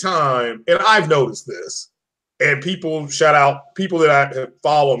every time, and I've noticed this, and people shout out, people that I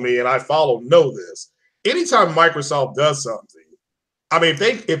follow me and I follow know this. Anytime Microsoft does something, I mean,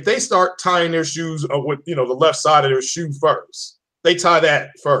 if they start tying their shoes with the left side of their shoe first, they tie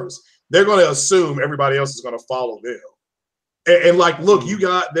that first. They're going to assume everybody else is going to follow them. And like, look, you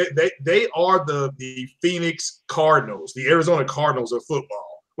got they are the Phoenix Cardinals, the Arizona Cardinals of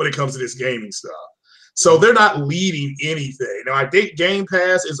football when it comes to this gaming stuff. So they're not leading anything. Now, I think Game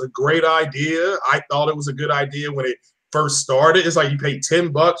Pass is a great idea. I thought it was a good idea when it first started. It's like you pay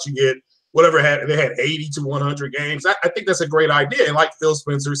 $10, you get whatever they had 80 to 100 games. I think that's a great idea. And like Phil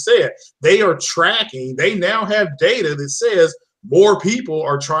Spencer said, they are tracking. They now have data that says more people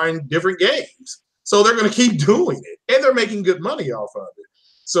are trying different games. So they're going to keep doing it, and they're making good money off of it.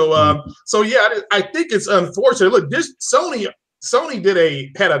 So yeah, I think it's unfortunate. Look, this Sony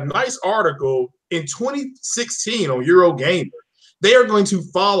had a nice article in 2016 on Eurogamer. They are going to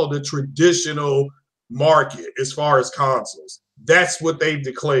follow the traditional market as far as consoles. That's what they've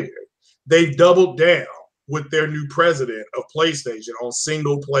declared. They've doubled down with their new president of PlayStation on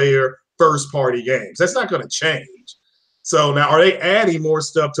single-player first-party games. That's not going to change. So now, are they adding more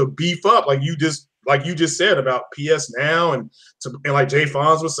stuff to beef up, like you just said about PSNow and like Jay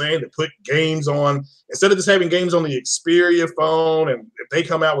Fonz was saying, to put games on, instead of just having games on the Xperia phone, and if they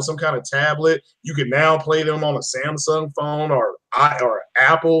come out with some kind of tablet, you can now play them on a Samsung phone or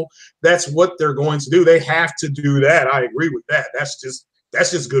Apple. That's what they're going to do. They have to do that. I agree with that. That's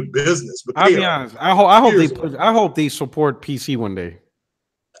just good business. But I'll be honest. I hope they support PC one day.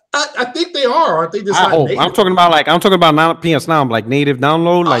 I think they are, aren't they? Just I hope. I'm talking about not PSNow, like native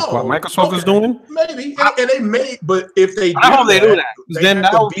download, like what Microsoft is doing. Maybe, and they may, but if they, I hope they do that. Then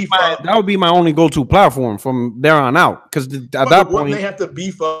that would be my only go-to platform from there on out. Because at that point, they have to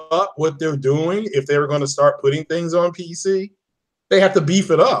beef up what they're doing. If they were going to start putting things on PC, they have to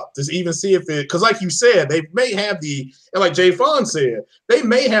beef it up to even see if it. Because, like you said, they may have and like Jay Fonz said, they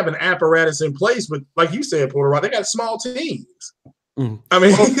may have an apparatus in place, but like you said, Porter, they got small teams. I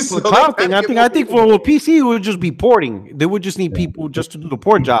mean, cloud thing. I think for PC it would just be porting. They would just need people just to do the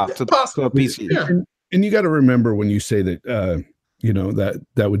port job to a PC. Yeah. And you got to remember when you say that,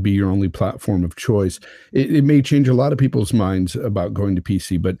 that would be your only platform of choice. It may change a lot of people's minds about going to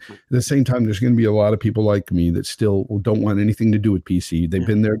PC, but at the same time, there's going to be a lot of people like me that still don't want anything to do with PC. They've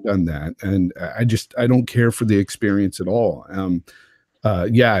been there, done that, and I don't care for the experience at all.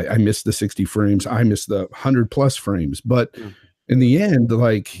 I miss the 60 frames. I miss the 100+ frames, but. In the end,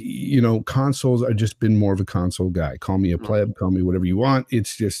 consoles, I've just been more of a console guy. Call me a pleb, call me whatever you want.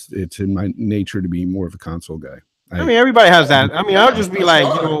 It's in my nature to be more of a console guy. I mean, everybody has that. I mean, I'll just be like,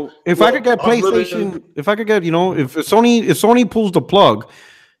 if I could get PlayStation, if Sony pulls the plug,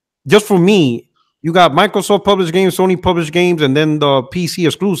 just for me, you got Microsoft published games, Sony published games, and then the PC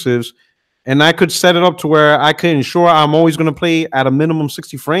exclusives, and I could set it up to where I can ensure I'm always going to play at a minimum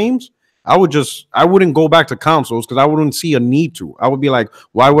 60 frames. I wouldn't go back to consoles because I wouldn't see a need to. I would be like,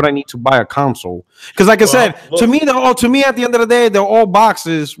 why would I need to buy a console? Because like I said, to me at the end of the day, they're all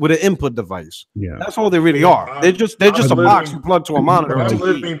boxes with an input device. Yeah, that's all they really are. They're just a box you plug to a monitor. I'm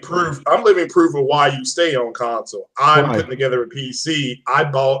living proof of why you stay on console. I'm putting together a PC. I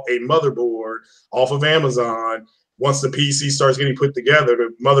bought a motherboard off of Amazon. Once the PC starts getting put together,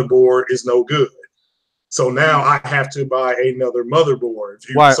 the motherboard is no good. So now I have to buy another motherboard.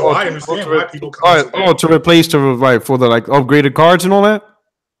 Why? So I understand why people constantly to replace for the like upgraded cards and all that.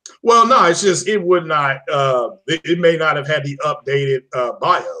 Well, no, it's just it would not. It may not have had the updated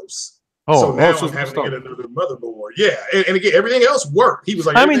BIOS. So now I'm having to get another motherboard. Yeah, and again, everything else worked. He was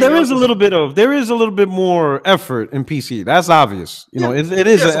like, I mean, there is a little bit more effort in PC. That's obvious. You know, it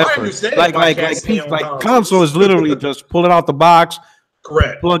is an effort. Like console is literally just pull it out the box,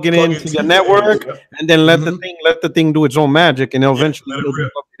 correct, plug it into your network, and then let the thing do its own magic, and eventually it'll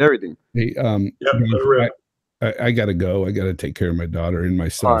everything. Hey, I gotta go. I gotta take care of my daughter and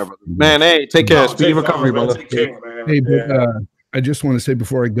myself. Right, man, hey, take care. Speedy recovery, brother. Take care, man. Hey, but I just want to say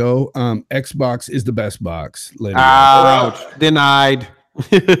before I go, Xbox is the best box. Ouch. Denied.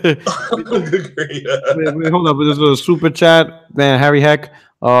 Wait, hold up. There's a super chat, man. Harry Heck.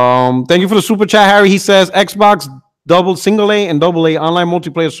 Thank you for the super chat, Harry. He says Xbox single A and double A online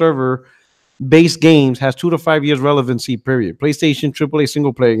multiplayer server based games has 2 to 5 years relevancy period. PlayStation AAA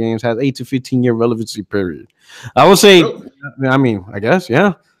single player games has 8 to 15 year relevancy period. I would say, I mean, I guess,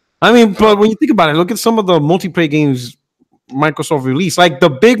 yeah. I mean, but when you think about it, look at some of the multiplayer games Microsoft released, like the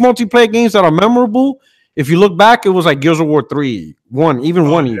big multiplayer games that are memorable. If you look back, it was like Gears of War 3,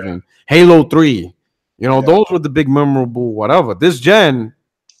 even Halo 3. You know, those were the big memorable whatever. This gen,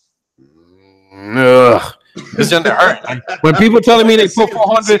 this gen hurt. When people telling me they put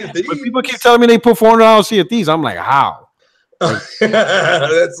 400, when people keep telling me they put $400 Sea of Thieves, I'm like, how?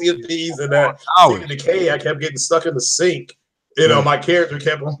 That Sea of Thieves and that Sea of Decay, I kept getting stuck in the sink. You know, my character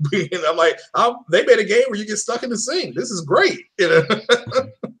kept on being. I'm like, they made a game where you get stuck in the sink. This is great. You know.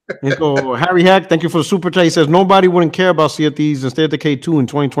 And so Harry Hack, thank you for the super chat. He says nobody wouldn't care about Sea of Thieves and State of Decay 2 in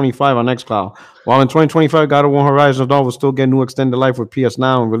 2025 on xCloud. While in 2025, God of War Horizon Dawn will still get new extended life with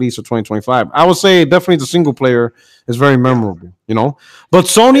PSNow and release of 2025. I would say definitely the single player is very memorable, you know. But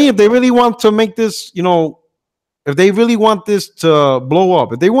Sony, if they really want to make this, you know, if they really want this to blow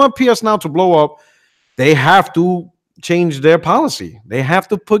up, if they want PSNow to blow up, they have to change their policy. They have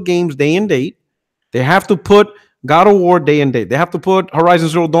to put games day and date. They have to put God of War day and date. They have to put Horizon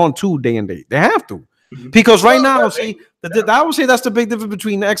Zero Dawn 2 day and date. They have to. Because right now, see, I would say that's the big difference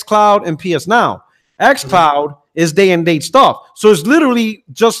between xCloud and PSNow. xCloud is day and date stuff. So it's literally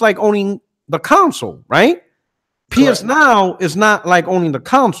just like owning the console, right? PSNow is not like owning the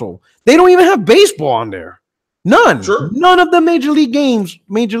console. They don't even have baseball on there. None. None of the Major League games,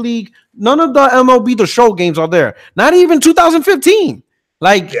 none of the MLB The Show games are there. Not even 2015.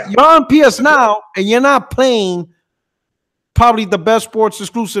 Like, you're on PSNow and you're not playing probably the best sports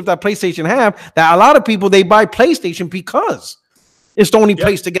exclusive that PlayStation have. That a lot of people, they buy PlayStation because it's the only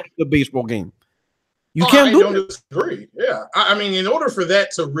place to get the baseball game. You can't do it. I don't disagree. Yeah. I mean, in order for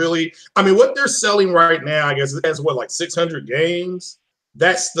that to really, I mean, what they're selling right now, I guess, is what, like 600 games?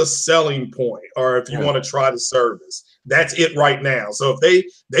 That's the selling point. Or if you want to try the service, that's it right now. So if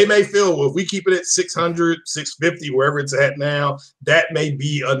they may feel, well, if we keep it at 600, 650, wherever it's at now, that may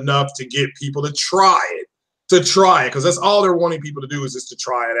be enough to get people to try it. Because that's all they're wanting people to do is just to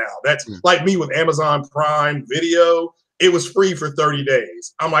try it out. That's like me with Amazon Prime Video. It was free for 30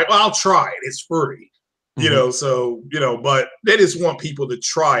 days. I'm like, well, I'll try it. It's free. You know, so, you know, but they just want people to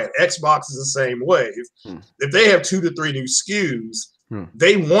try it. Xbox is the same way. If they have 2 to 3 new SKUs,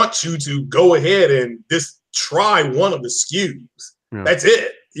 they want you to go ahead and just try one of the SKUs. That's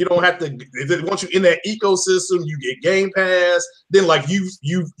it. You don't have to. If they want you in that ecosystem, you get Game Pass. Then, like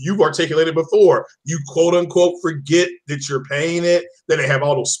you've articulated before, you quote unquote forget that you're paying it. Then they have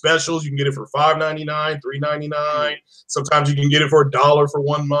all those specials. You can get it for $5.99, $3.99. Sometimes you can get it for $1 for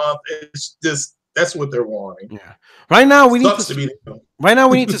 1 month. It's just that's what they're wanting. Yeah. Right now we need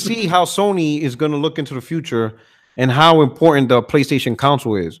to see how Sony is going to look into the future and how important the PlayStation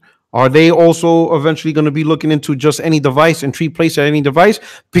console is. Are they also eventually going to be looking into just any device and treat PlayStation any device?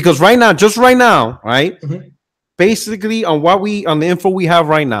 Because right now, right? Basically, on the info we have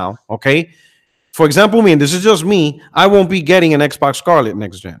right now, okay. For example, me, and this is just me, I won't be getting an Xbox Scarlet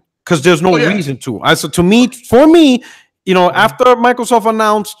next gen because there's no reason to. For me, you know, after Microsoft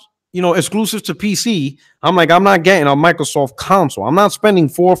announced, you know, exclusives to PC, I'm like, I'm not getting a Microsoft console. I'm not spending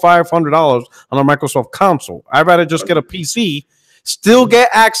 $400 or $500 on a Microsoft console. I'd rather just get a PC. Still get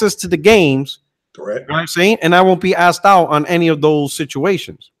access to the games, correct? You know what I'm saying, and I won't be asked out on any of those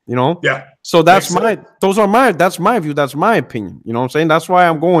situations. You know, So that's my view. That's my opinion. You know what I'm saying? That's why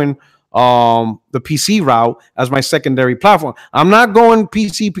I'm going the PC route as my secondary platform. I'm not going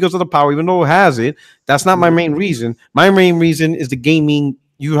PC because of the power, even though it has it. That's not my main reason. My main reason is the gaming.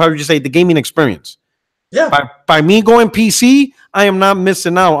 You heard you say the gaming experience. Yeah. By me going PC, I am not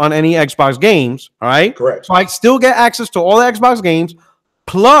missing out on any Xbox games. All right. Correct. So I still get access to all the Xbox games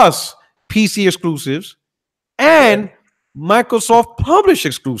plus PC exclusives. and Microsoft publish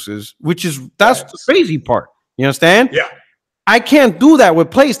exclusives, that's the crazy part. You understand? Yeah. I can't do that with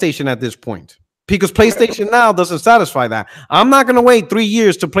PlayStation at this point because PlayStation Now doesn't satisfy that. I'm not going to wait 3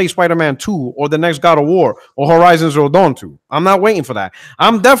 years to play Spider-Man 2 or the next God of War or Horizon Zero Dawn 2. I'm not waiting for that.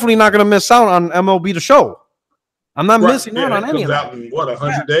 I'm definitely not going to miss out on MLB The Show. I'm not missing out on any of that. In,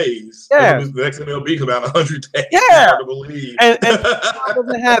 100 days? Yeah. The next MLB comes out in 100 days. Yeah. Hard to believe. And it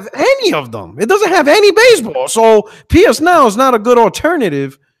doesn't have any of them. It doesn't have any baseball. So PSNow is not a good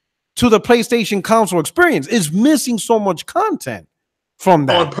alternative to the PlayStation console experience. It's missing so much content from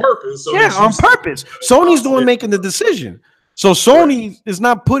that. On purpose. So on purpose. Sony's making the decision. So Sony is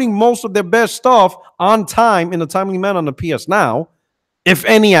not putting most of their best stuff on time in a timely manner on the PSNow, if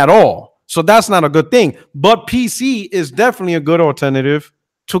any at all. So that's not a good thing. But PC is definitely a good alternative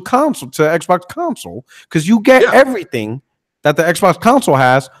to Xbox console, because you get everything that the Xbox console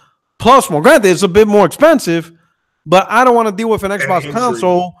has, plus more. Granted, it's a bit more expensive, but I don't want to deal with an Xbox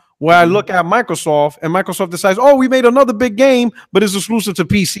console where I look at Microsoft and Microsoft decides, oh, we made another big game, but it's exclusive to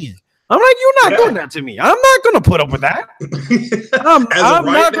PC. I'm like, you're not doing that to me. I'm not going to put up with that. I'm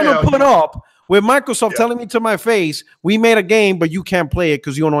not going to put up with Microsoft telling me to my face, we made a game, but you can't play it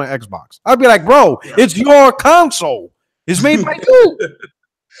because you don't own an Xbox. I'd be like, bro, it's your console. It's made by you.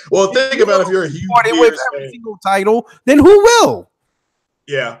 Well, think about if you're a huge Gears with every single title, then who will?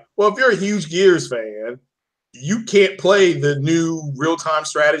 Yeah. Well, if you're a huge Gears fan, you can't play the new real-time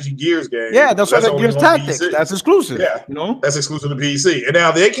strategy Gears game. Yeah, that's why Gears Tactics. That's exclusive. Yeah, that's exclusive to PC. And now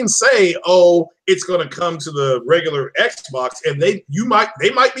they can say, "Oh, it's going to come to the regular Xbox," and they might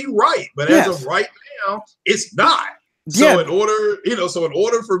be right, but as of right now, it's not. So in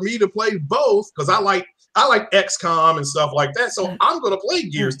order for me to play both, because I like XCOM and stuff like that, so I'm going to play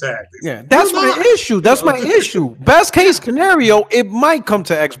Gears Tactics. Yeah, that's my issue. That's my issue. Best case scenario, it might come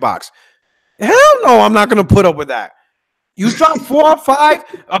to Xbox. Hell no, I'm not going to put up with that. You drop 4 or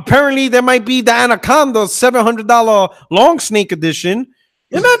 5. Apparently, there might be the Anaconda $700 long snake edition.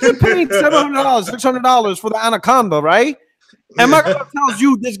 Imagine paying $700, $600 for the Anaconda, right? And Microsoft tells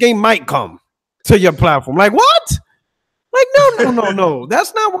you this game might come to your platform. Like, what? Like, no.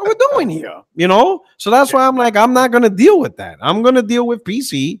 That's not what we're doing here, So that's why I'm like, I'm not going to deal with that. I'm going to deal with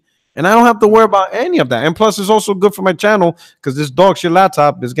PC. And I don't have to worry about any of that. And plus, it's also good for my channel because this dog shit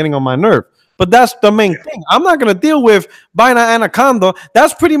laptop is getting on my nerve. But that's the main thing. I'm not going to deal with buying an Anaconda.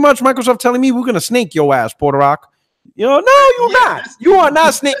 That's pretty much Microsoft telling me we're going to snake your ass, Puerto Rock. No, you're not. You are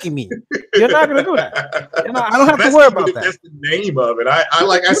not snaking me. You're not going to do that. I don't have to worry about that. That's the name of it.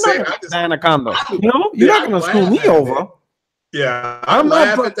 I said, Anaconda. You're not going to screw me over. Yeah, I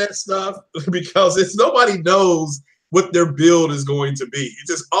laugh at that stuff because nobody knows what their build is going to be. It's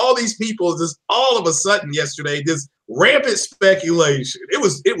just all these people, just all of a sudden yesterday, just rampant speculation. It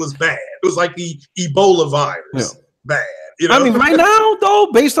was bad. It was like the Ebola virus. Bad. I mean, right now, though,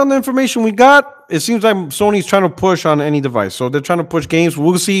 based on the information we got, it seems like Sony's trying to push on any device. So they're trying to push games.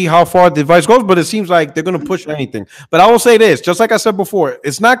 We'll see how far the device goes, but it seems like they're going to push anything. But I will say this, just like I said before,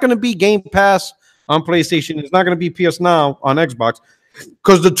 it's not going to be Game Pass on PlayStation. It's not going to be PS Now on Xbox,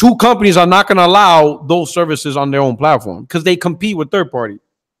 because the two companies are not going to allow those services on their own platform because they compete with third-party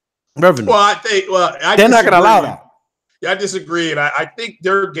revenue. Well, they're not going to allow that. Yeah, I disagree, and I think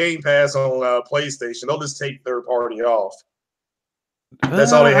their Game Pass on PlayStation, they'll just take third-party off.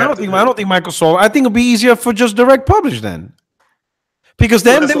 That's all they have to do. I don't think Microsoft. I think it'll be easier for just direct publish then, because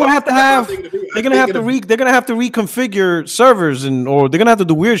then they're gonna have to have. They're gonna have to reconfigure servers or they're gonna have to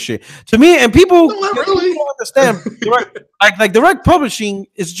do weird shit. To me, and people don't understand. Like direct publishing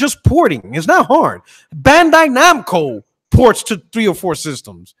is just porting. It's not hard. Bandai Namco ports to 3 or 4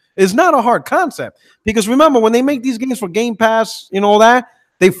 systems. It's not a hard concept, because remember, when they make these games for Game Pass and all that,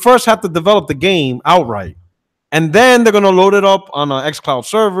 they first have to develop the game outright. And then they're going to load it up on an xCloud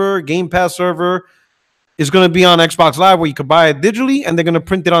server. Game Pass server is going to be on Xbox Live where you can buy it digitally, and they're going to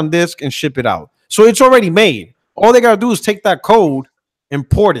print it on disc and ship it out. So it's already made. All they got to do is take that code and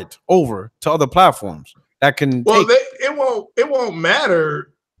port it over to other platforms that can. Well, it won't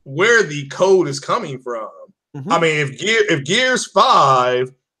matter where the code is coming from. Mm-hmm. I mean, if Gears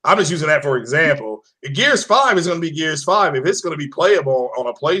 5, I'm just using that for example. If Gears 5 is going to be Gears 5, if it's going to be playable on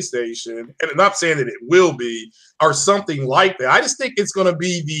a PlayStation, and I'm not saying that it will be, or something like that, I just think it's going to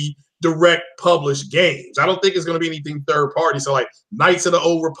be the direct published games. I don't think it's going to be anything third party. So like Knights of the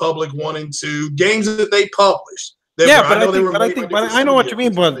Old Republic 1 and 2, games that they published. I know what you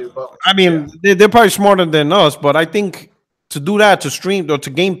mean. But I mean, they're probably smarter than us. But I think to do that, to stream or to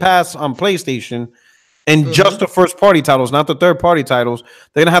Game Pass on PlayStation, and just the first party titles, not the third party titles,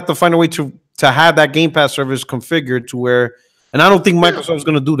 they're gonna have to find a way to have that Game Pass service configured to where. And I don't think Microsoft's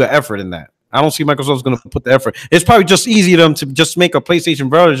gonna do the effort in that. I don't see Microsoft's going to put the effort. It's probably just easy to them to just make a PlayStation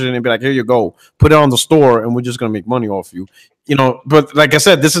version and be like, here you go, put it on the store, and we're just going to make money off you. You know, but like I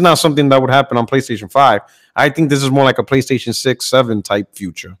said, this is not something that would happen on PlayStation 5. I think this is more like a PlayStation 6, 7 type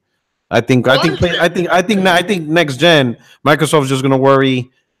future. I think next gen, Microsoft's just going to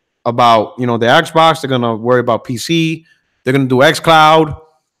worry about, you know, the Xbox. They're going to worry about PC. They're going to do xCloud.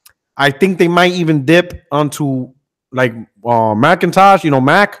 I think they might even dip onto like Macintosh, you know,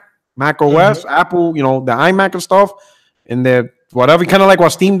 Mac OS, Apple, you know, the iMac and stuff, and they're whatever, kind of like what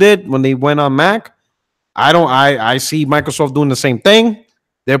Steam did when they went on Mac. I see Microsoft doing the same thing.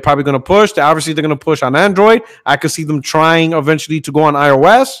 They're probably going to push. Obviously, they're going to push on Android. I could see them trying eventually to go on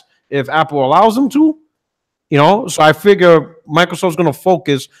iOS if Apple allows them to. You know, so I figure Microsoft's going to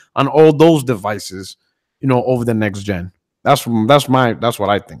focus on all those devices, you know, over the next gen. That's what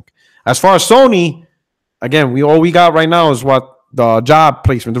I think. As far as Sony, again, all we got right now is what the job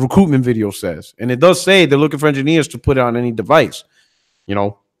placement, the recruitment video says, and it does say they're looking for engineers to put it on any device. You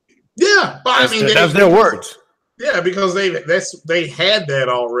know. Yeah, but I mean, that's their words. Yeah, because they had that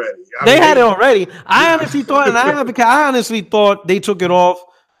already. They had it already. I honestly thought they took it off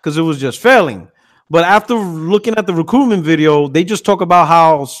because it was just failing. But after looking at the recruitment video, they just talk about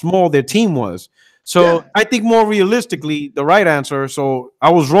how small their team was. So I think more realistically, the right answer. So I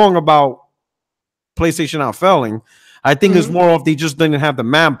was wrong about PlayStation not failing. I think it's more of they just didn't have the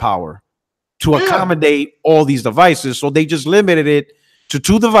manpower to accommodate all these devices. So they just limited it to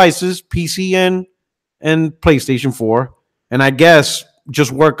 2 devices, PC and PlayStation 4. And I guess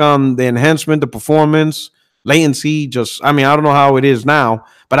just work on the enhancement, the performance, latency. I don't know how it is now,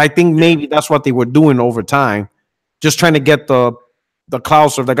 but I think maybe that's what they were doing over time. Just trying to get the cloud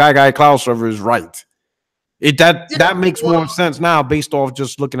server, the guy cloud server is right. That makes more sense now based off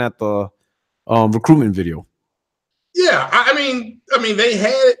just looking at the recruitment video. Yeah, I mean, they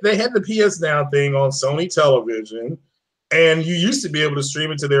had the PSNow thing on Sony television, and you used to be able to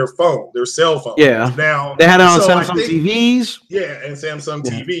stream it to their cell phone. Yeah, now they had it on Samsung TVs. Yeah, and Samsung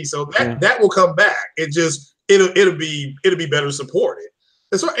TV. So that will come back. It'll be better supported.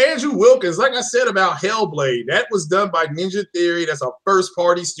 And so Andrew Wilkins, like I said about Hellblade, that was done by Ninja Theory. That's a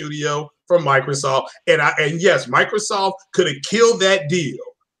first-party studio from Microsoft. And yes, Microsoft could have killed that deal.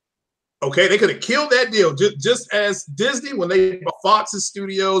 Okay, they could have killed that deal. Just as Disney, when they bought Fox's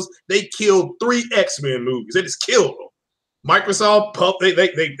studios, they killed 3 X-Men movies. They just killed them. Microsoft,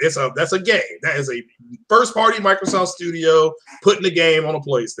 that's a game. That is a first-party Microsoft studio putting the game on a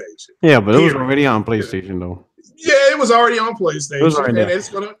PlayStation. Yeah, but it was already on PlayStation, though. Yeah, it was already on PlayStation. It was already and it's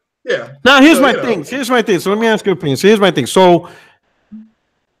gonna, Now here's my thing. Here's my thing. So let me ask your opinion. So here's my thing. So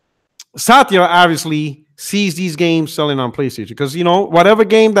Satya obviously sees these games selling on PlayStation because, you know, whatever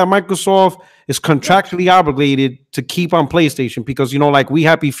game that Microsoft is contractually obligated to keep on PlayStation because, you know, like We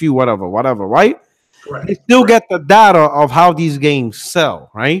Happy Few, whatever, right? Correct. They still get the data of how these games sell,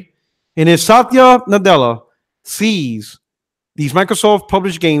 right? And if Satya Nadella sees these Microsoft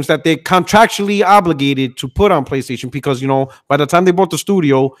published games that they're contractually obligated to put on PlayStation because, you know, by the time they bought the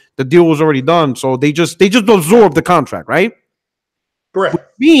studio, the deal was already done. So they just absorbed the contract, right? Correct. Which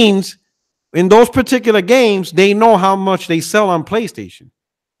means in those particular games, they know how much they sell on PlayStation.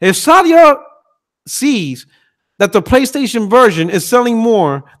 If Satya sees that the PlayStation version is selling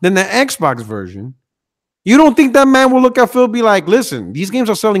more than the Xbox version, you don't think that man will look at Phil and be like, listen, these games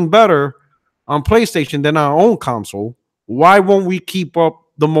are selling better on PlayStation than our own console. Why won't we keep up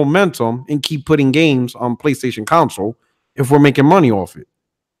the momentum and keep putting games on PlayStation console if we're making money off it?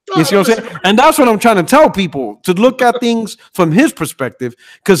 You see what I'm saying? And that's what I'm trying to tell people, to look at things from his perspective,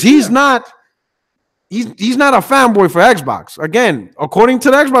 because he's not a fanboy for Xbox. Again, according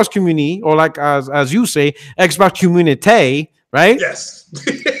to the Xbox community, or like as you say, Xbox community, right? Yes.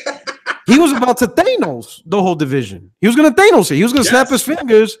 He was about to Thanos the whole division. He was going to Thanos it. He was going to snap his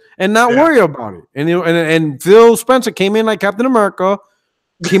fingers and not worry about it. And Phil Spencer came in like Captain America,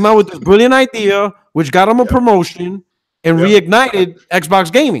 came out with this brilliant idea, which got him a promotion and reignited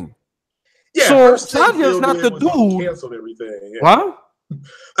Xbox gaming. Yeah, so Satya's not the dude. Canceled everything. Yeah. What?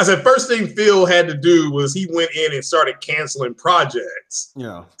 I said first thing Phil had to do was he went in and started canceling projects.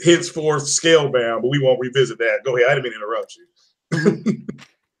 Yeah. Henceforth Scalebound, but we won't revisit that. Go ahead. I didn't mean to interrupt you.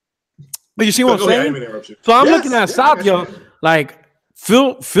 But you see what I'm saying? So I'm looking at Satya like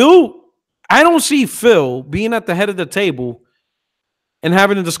Phil. I don't see Phil being at the head of the table and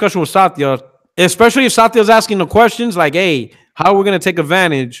having a discussion with Satya, especially if Satya's asking the questions like, hey, how are we going to take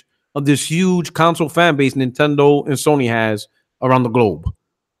advantage of this huge console fan base Nintendo and Sony has around the globe?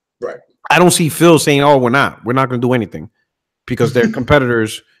 Right. I don't see Phil saying, oh, we're not going to do anything because they're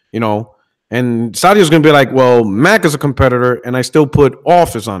competitors, you know. And Satya's going to be like, well, Mac is a competitor and I still put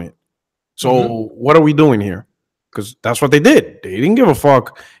Office on it. So what are we doing here? Because that's what they did. They didn't give a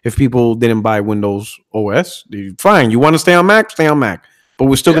fuck if people didn't buy Windows OS. Fine, you want to stay on Mac, stay on Mac. But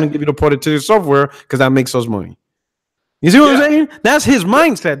we're still going to give you the productivity software because that makes us money. You see what I'm saying? That's his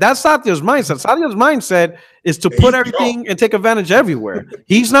mindset. That's Satya's mindset. Satya's mindset is to put everything and take advantage everywhere.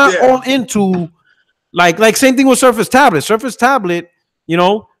 He's not all into like same thing with Surface Tablet. Surface Tablet, you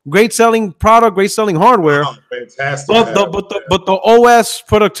know, great selling product, great selling hardware. Oh, fantastic. But the OS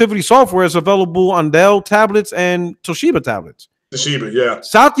productivity software is available on Dell tablets and Toshiba tablets. Toshiba, yeah.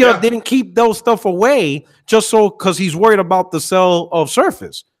 Satya didn't keep those stuff away just so because he's worried about the sale of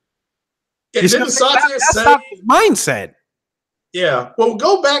Surface. Yeah, didn't Satya say Satya's mindset? Yeah. Well,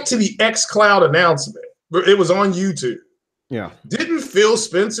 go back to the xCloud announcement. It was on YouTube. Yeah. Didn't Phil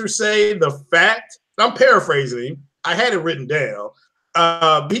Spencer say the fact? I'm paraphrasing him. I had it written down.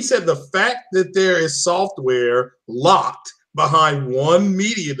 He said the fact that there is software locked behind one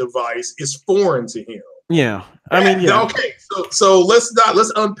media device is foreign to him. Yeah. I mean, okay. So let's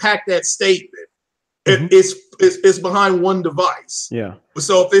unpack that statement. It's behind one device. Yeah.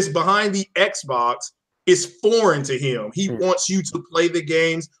 So if it's behind the Xbox, it's foreign to him. He wants you to play the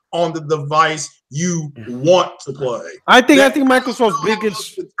games on the device you want to play. I think Microsoft's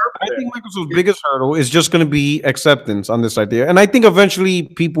biggest hurdle is just going to be acceptance on this idea, and I think eventually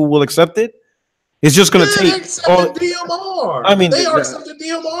people will accept it. It's just going to take DMR. I mean, they are accepting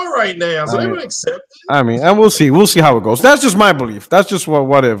DMR right now, so they would accept it. I mean, and we'll see how it goes. That's just my belief. That's just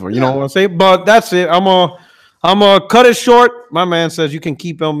whatever. You know what I'm saying? But that's it. I'm gonna cut it short. My man says you can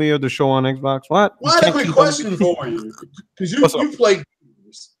keep Elmir the show on Xbox. What? Well, I have a quick question for you because you play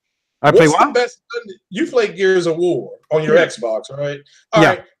Gears. I play what? You play Gears of War on your Xbox, right? All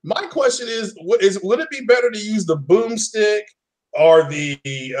right. My question is, would it be better to use the boomstick or the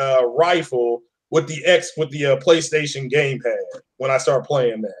rifle with the PlayStation gamepad when I start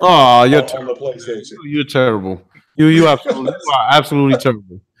playing that? Oh, you're on the PlayStation. You're terrible. You are absolutely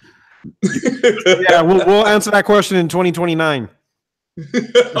terrible. Yeah, we'll answer that question in 2029.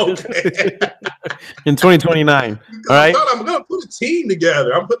 Okay. In 2029. All right. I'm going to put a team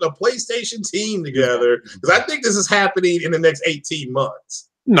together. I'm putting a PlayStation team together because I think this is happening in the next 18 months.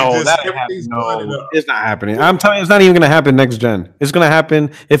 No, it's not happening. I'm telling you, it's not even going to happen next gen. It's going to happen.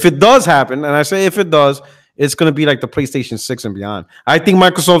 If it does happen, and I say if it does, it's going to be like the PlayStation 6 and beyond. I think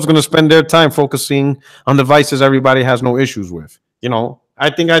Microsoft's going to spend their time focusing on devices everybody has no issues with. You know, I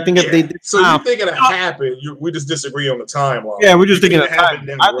think if they did. So you think it'll happen? We just disagree on the timeline. Yeah, we're just thinking of time.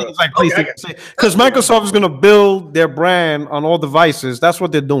 I think it's like PlayStation because Microsoft is going to build their brand on all devices. That's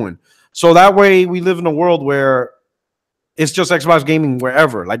what they're doing. So that way, we live in a world where it's just Xbox gaming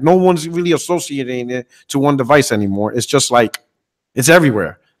wherever. Like no one's really associating it to one device anymore. It's just like it's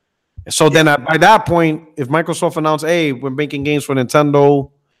everywhere. So then by that point, if Microsoft announced, hey, we're making games for Nintendo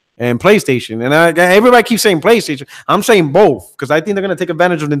and PlayStation, and everybody keeps saying PlayStation, I'm saying both because I think they're going to take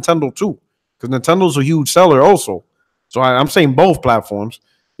advantage of Nintendo too because Nintendo's a huge seller also. So I'm saying both platforms,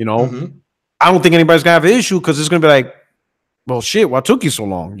 you know. I don't think anybody's going to have an issue because it's going to be like, well, shit, what took you so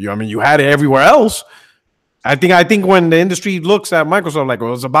long? You had it everywhere else. I think when the industry looks at Microsoft like,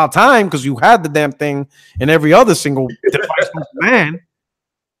 well, it's about time because you had the damn thing in every other single device, man.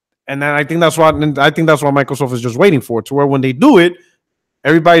 And then I think that's what Microsoft is just waiting for, to where when they do it,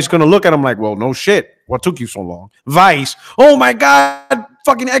 everybody's gonna look at them like, well, no shit, what took you so long? Vice, oh my god,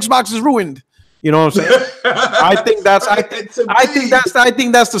 fucking Xbox is ruined. You know what I'm saying? I think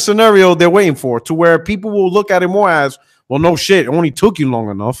that's the scenario they're waiting for, to where people will look at it more as, well, no shit, it only took you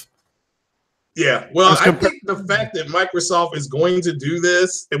long enough. Yeah, well, I think the fact that Microsoft is going to do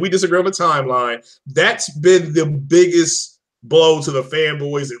this, and we disagree on the timeline, that's been the biggest blow to the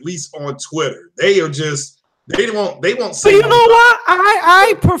fanboys, at least on Twitter. They won't say. But you know what?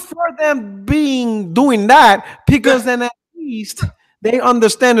 I prefer them doing that because then at least they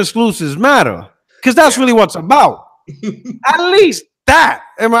understand exclusives matter, because that's really what's about. At least that.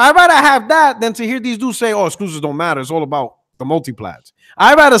 And I'd rather have that than to hear these dudes say, "Oh, exclusives don't matter. It's all about the multiplats."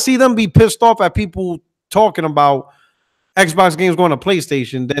 I'd rather see them be pissed off at people talking about Xbox games going to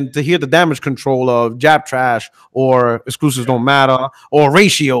PlayStation than to hear the damage control of jab trash or exclusives don't matter or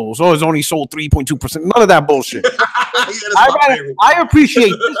ratios or it's only sold 3.2%. None of that bullshit. I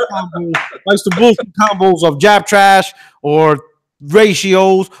appreciate this combo, like the bullshit combos of jab trash or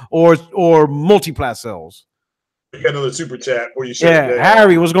ratios or multi-plat sales. You got another super chat where you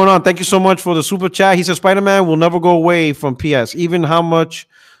Harry, what's going on? Thank you so much for the super chat. He says Spider-Man will never go away from PS, even how much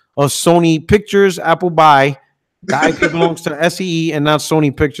of Sony Pictures Apple buy. The IP belongs to SEE and not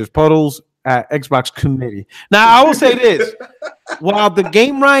Sony Pictures. Puddles at Xbox committee. Now, I will say this. While the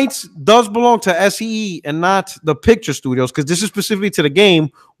game rights does belong to SEE and not the picture studios, because this is specifically to the game,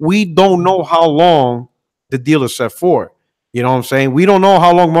 we don't know how long the deal is set for. You know what I'm saying? We don't know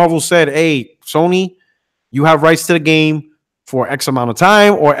how long Marvel said, hey, Sony, you have rights to the game for X amount of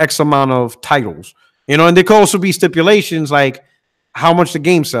time or X amount of titles. You know, and there could also be stipulations like how much the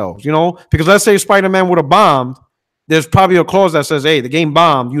game sells, you know? Because let's say Spider-Man would have bombed, there's probably a clause that says, hey, the game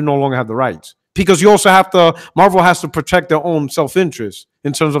bombed, you no longer have the rights. Because you also have to, Marvel has to protect their own self-interest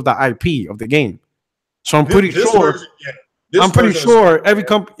in terms of the IP of the game. So I'm pretty sure. I'm pretty sure every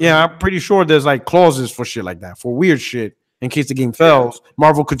company. Yeah, I'm pretty sure there's like clauses for shit like that, for weird shit. In case the game fails,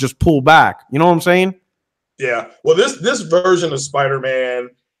 Marvel could just pull back. You know what I'm saying? Yeah. Well, this version of Spider-Man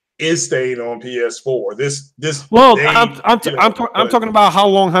is staying on PS4. Well, I'm talking about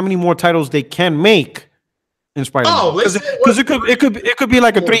how many more titles they can make. In Spider-Man. Oh, because it could be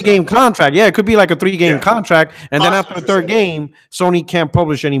like a 3-game contract. Yeah, it could be like a 3-game contract, and then after the 3rd game, Sony can't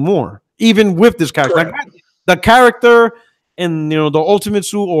publish anymore, even with this character. Like, the character in the Ultimate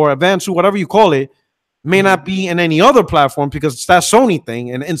Suit or Advanced Suit, whatever you call it, may not be in any other platform because it's that Sony thing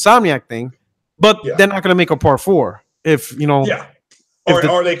and Insomniac thing. But they're not going to make a part 4 if Yeah,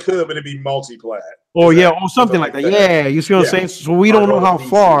 or they could, but it'd be multi-plat. Or or something like that. Yeah, you see what I'm saying? So we don't know how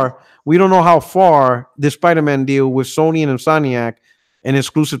far. We don't know how far this Spider-Man deal with Sony and Insomniac and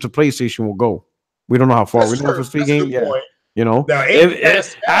exclusive to PlayStation will go. We don't know how far. We don't know if it's 3 games. Yeah. You know, now,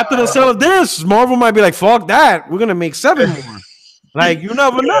 after the sale of this, Marvel might be like, "Fuck that! We're gonna make 7 more." Like, you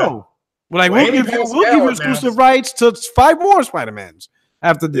never know. Like, we'll give you exclusive rights to 5 more Spider-Mans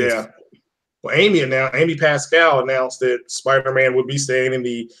after this. Yeah. Well, Amy Pascal announced that Spider-Man would be staying in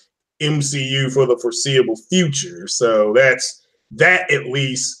the MCU for the foreseeable future. So that at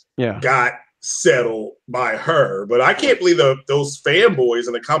least got settled by her. But I can't believe those fanboys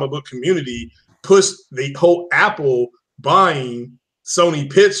in the comic book community pushed the whole Apple buying Sony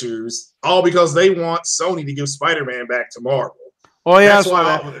Pictures all because they want Sony to give Spider-Man back to Marvel. Oh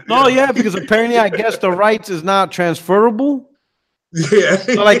yeah, because apparently I guess the rights is not transferable. Yeah.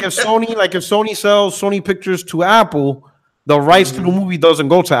 So like if Sony sells Sony Pictures to Apple, the rights to the movie doesn't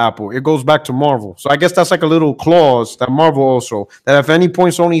go to Apple. It goes back to Marvel. So I guess that's like a little clause that Marvel also, that if any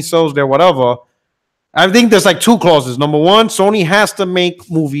point Sony sells their whatever, I think there's like 2 clauses. Number 1, Sony has to make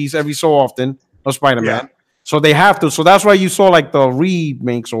movies every so often of Spider-Man. Yeah. So they have to. So that's why you saw like the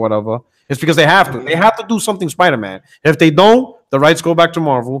remakes or whatever. It's because they have to. They have to do something Spider-Man. If they don't, the rights go back to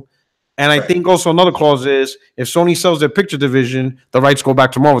Marvel. And I think also another clause is if Sony sells their picture division, the rights go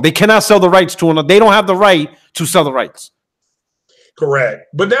back to Marvel. They cannot sell the rights to another. They don't have the right to sell the rights. Correct.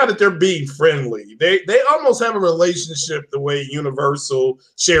 But now that they're being friendly, they almost have a relationship the way Universal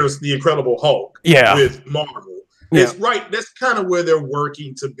shares the Incredible Hulk with Marvel. Yeah. It's right. That's kind of where they're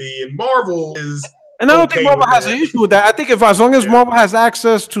working to be. And Marvel is... And I don't think Marvel has an issue with that. I think as long as Marvel has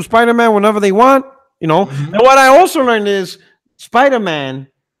access to Spider-Man whenever they want, And what I also learned is Spider-Man,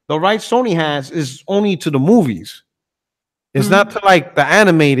 the rights Sony has is only to the movies. It's not to like the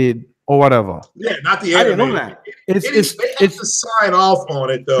animated or whatever. Yeah, not the animated. I didn't know that. It's to sign off on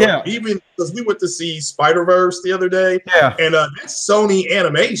it though. Yeah. Even because we went to see Spider-Verse the other day. Yeah. And that's Sony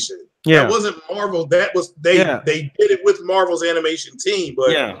Animation. Yeah. That wasn't Marvel. That was they did it with Marvel's animation team.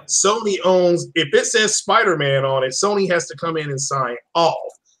 But Sony owns, if it says Spider-Man on it, Sony has to come in and sign off.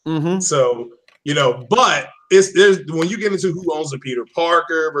 So, but there's when you get into who owns the Peter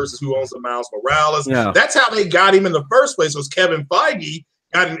Parker versus who owns the Miles Morales, that's how they got him in the first place. Was Kevin Feige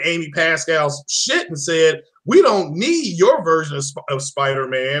got in Amy Pascal's shit and said, we don't need your version of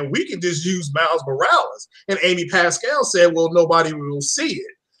Spider-Man. We can just use Miles Morales. And Amy Pascal said, well, nobody will see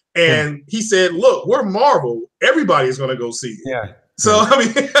it. And he said, look, we're Marvel. Everybody's going to go see it. Yeah. So, I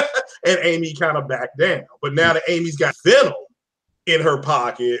mean, and Amy kind of backed down. But now that Amy's got Venom in her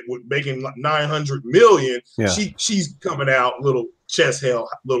pocket with making like $900 million, she's coming out little chest held,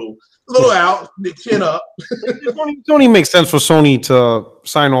 little out, chin up. It only makes sense for Sony to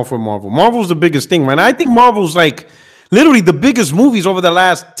sign off with Marvel. Marvel's the biggest thing, man. I think Marvel's like literally the biggest movies over the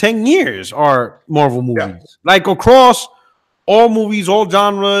last 10 years are Marvel movies. Yeah. Like across all movies, all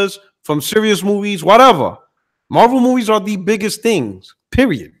genres, from serious movies, whatever. Marvel movies are the biggest things,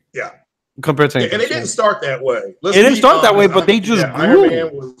 period. Yeah. Compared to anything. And it didn't start that way. It didn't start that way, but they just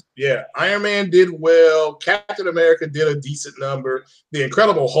grew. Iron Man did well. Captain America did a decent number. The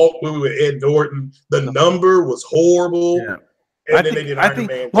Incredible Hulk movie with Ed Norton, the number was horrible. Yeah. And then they did Iron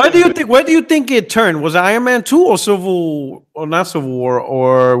Man 2. Where do you think it turned? Was it Iron Man 2 or not Civil War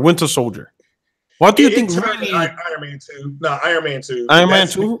or Winter Soldier? What do you think? Really? Iron Man 2. No, Iron Man 2. Iron Man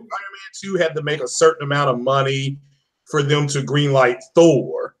 2? Iron Man 2 had to make a certain amount of money for them to greenlight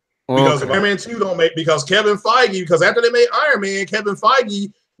Thor. Because Iron Man 2 don't make, because Kevin Feige, because after they made Iron Man, Kevin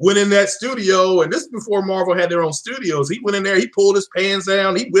Feige went in that studio, and this is before Marvel had their own studios. He went in there, he pulled his pants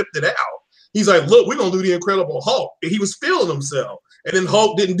down, he whipped it out. He's like, look, we're going to do the Incredible Hulk. And he was feeling himself. And then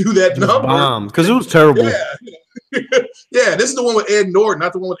Hulk didn't do that number. Because it was terrible. Yeah. Yeah, this is the one with Ed Norton,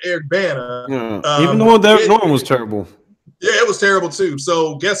 not the one with Eric Bana. Yeah. Even the one with Eric Norton was terrible. Yeah, it was terrible too.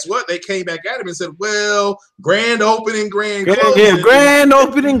 So guess what? They came back at him and said, well, grand opening, grand closing. Yeah, grand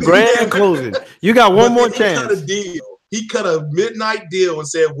opening, grand closing. You got one more chance. He cut a midnight deal and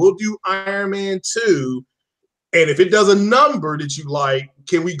said, we'll do Iron Man 2. And if it does a number that you like,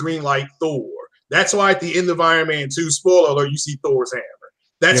 can we greenlight Thor? That's why at the end of Iron Man 2, spoiler alert, you see Thor's hammer.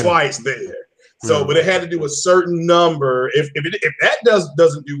 That's why it's there. So, but it had to do a certain number. If that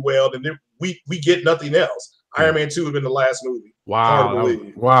doesn't do well, then we get nothing else. Iron Man 2 would have been the last movie. Wow.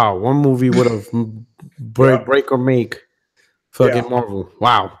 Wow. One movie would have break or make fucking Marvel.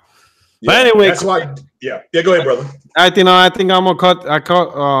 Wow. Yeah, but anyway, that's why. Yeah. Go ahead, brother. I think I'm gonna cut.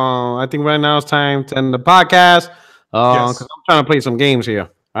 I think right now it's time to end the podcast. Because I'm trying to play some games here.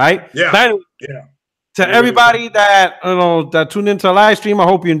 All right. Yeah. But anyway, to everybody that tuned into the live stream, I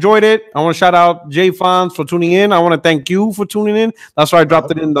hope you enjoyed it. I want to shout out Jay Fonz for tuning in. I want to thank you for tuning in. That's why I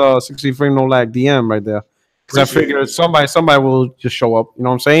dropped it in the 60 frame no lag DM right there. Because I figured somebody will just show up. You know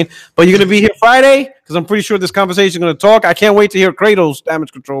what I'm saying? But you're gonna be here Friday because I'm pretty sure this conversation is gonna talk. I can't wait to hear Kratos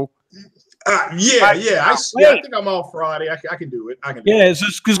Damage Control. I think I'm off Friday. I can do it.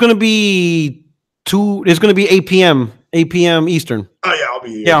 It's gonna be it's gonna be 8 p.m. Eastern. Oh yeah, I'll be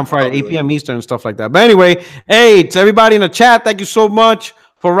here. Yeah, on Friday, 8 p.m. Eastern and stuff like that. But anyway, hey, to everybody in the chat, thank you so much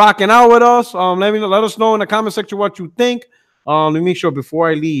for rocking out with us. Let us know in the comment section what you think. Let me make sure before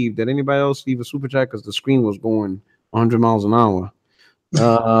I leave that anybody else leave a super chat because the screen was going 100 miles an hour.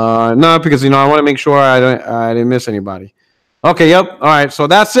 No, because I want to make sure I didn't miss anybody. Okay, yep. All right, so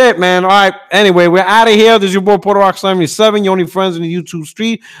that's it, man. All right. Anyway, we're out of here. This is your boy Porter Rock 77. Your only friends in the YouTube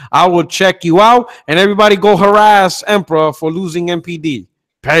street. I will check you out, and everybody go harass Emperor for losing MPD.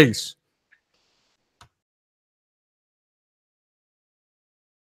 Peace.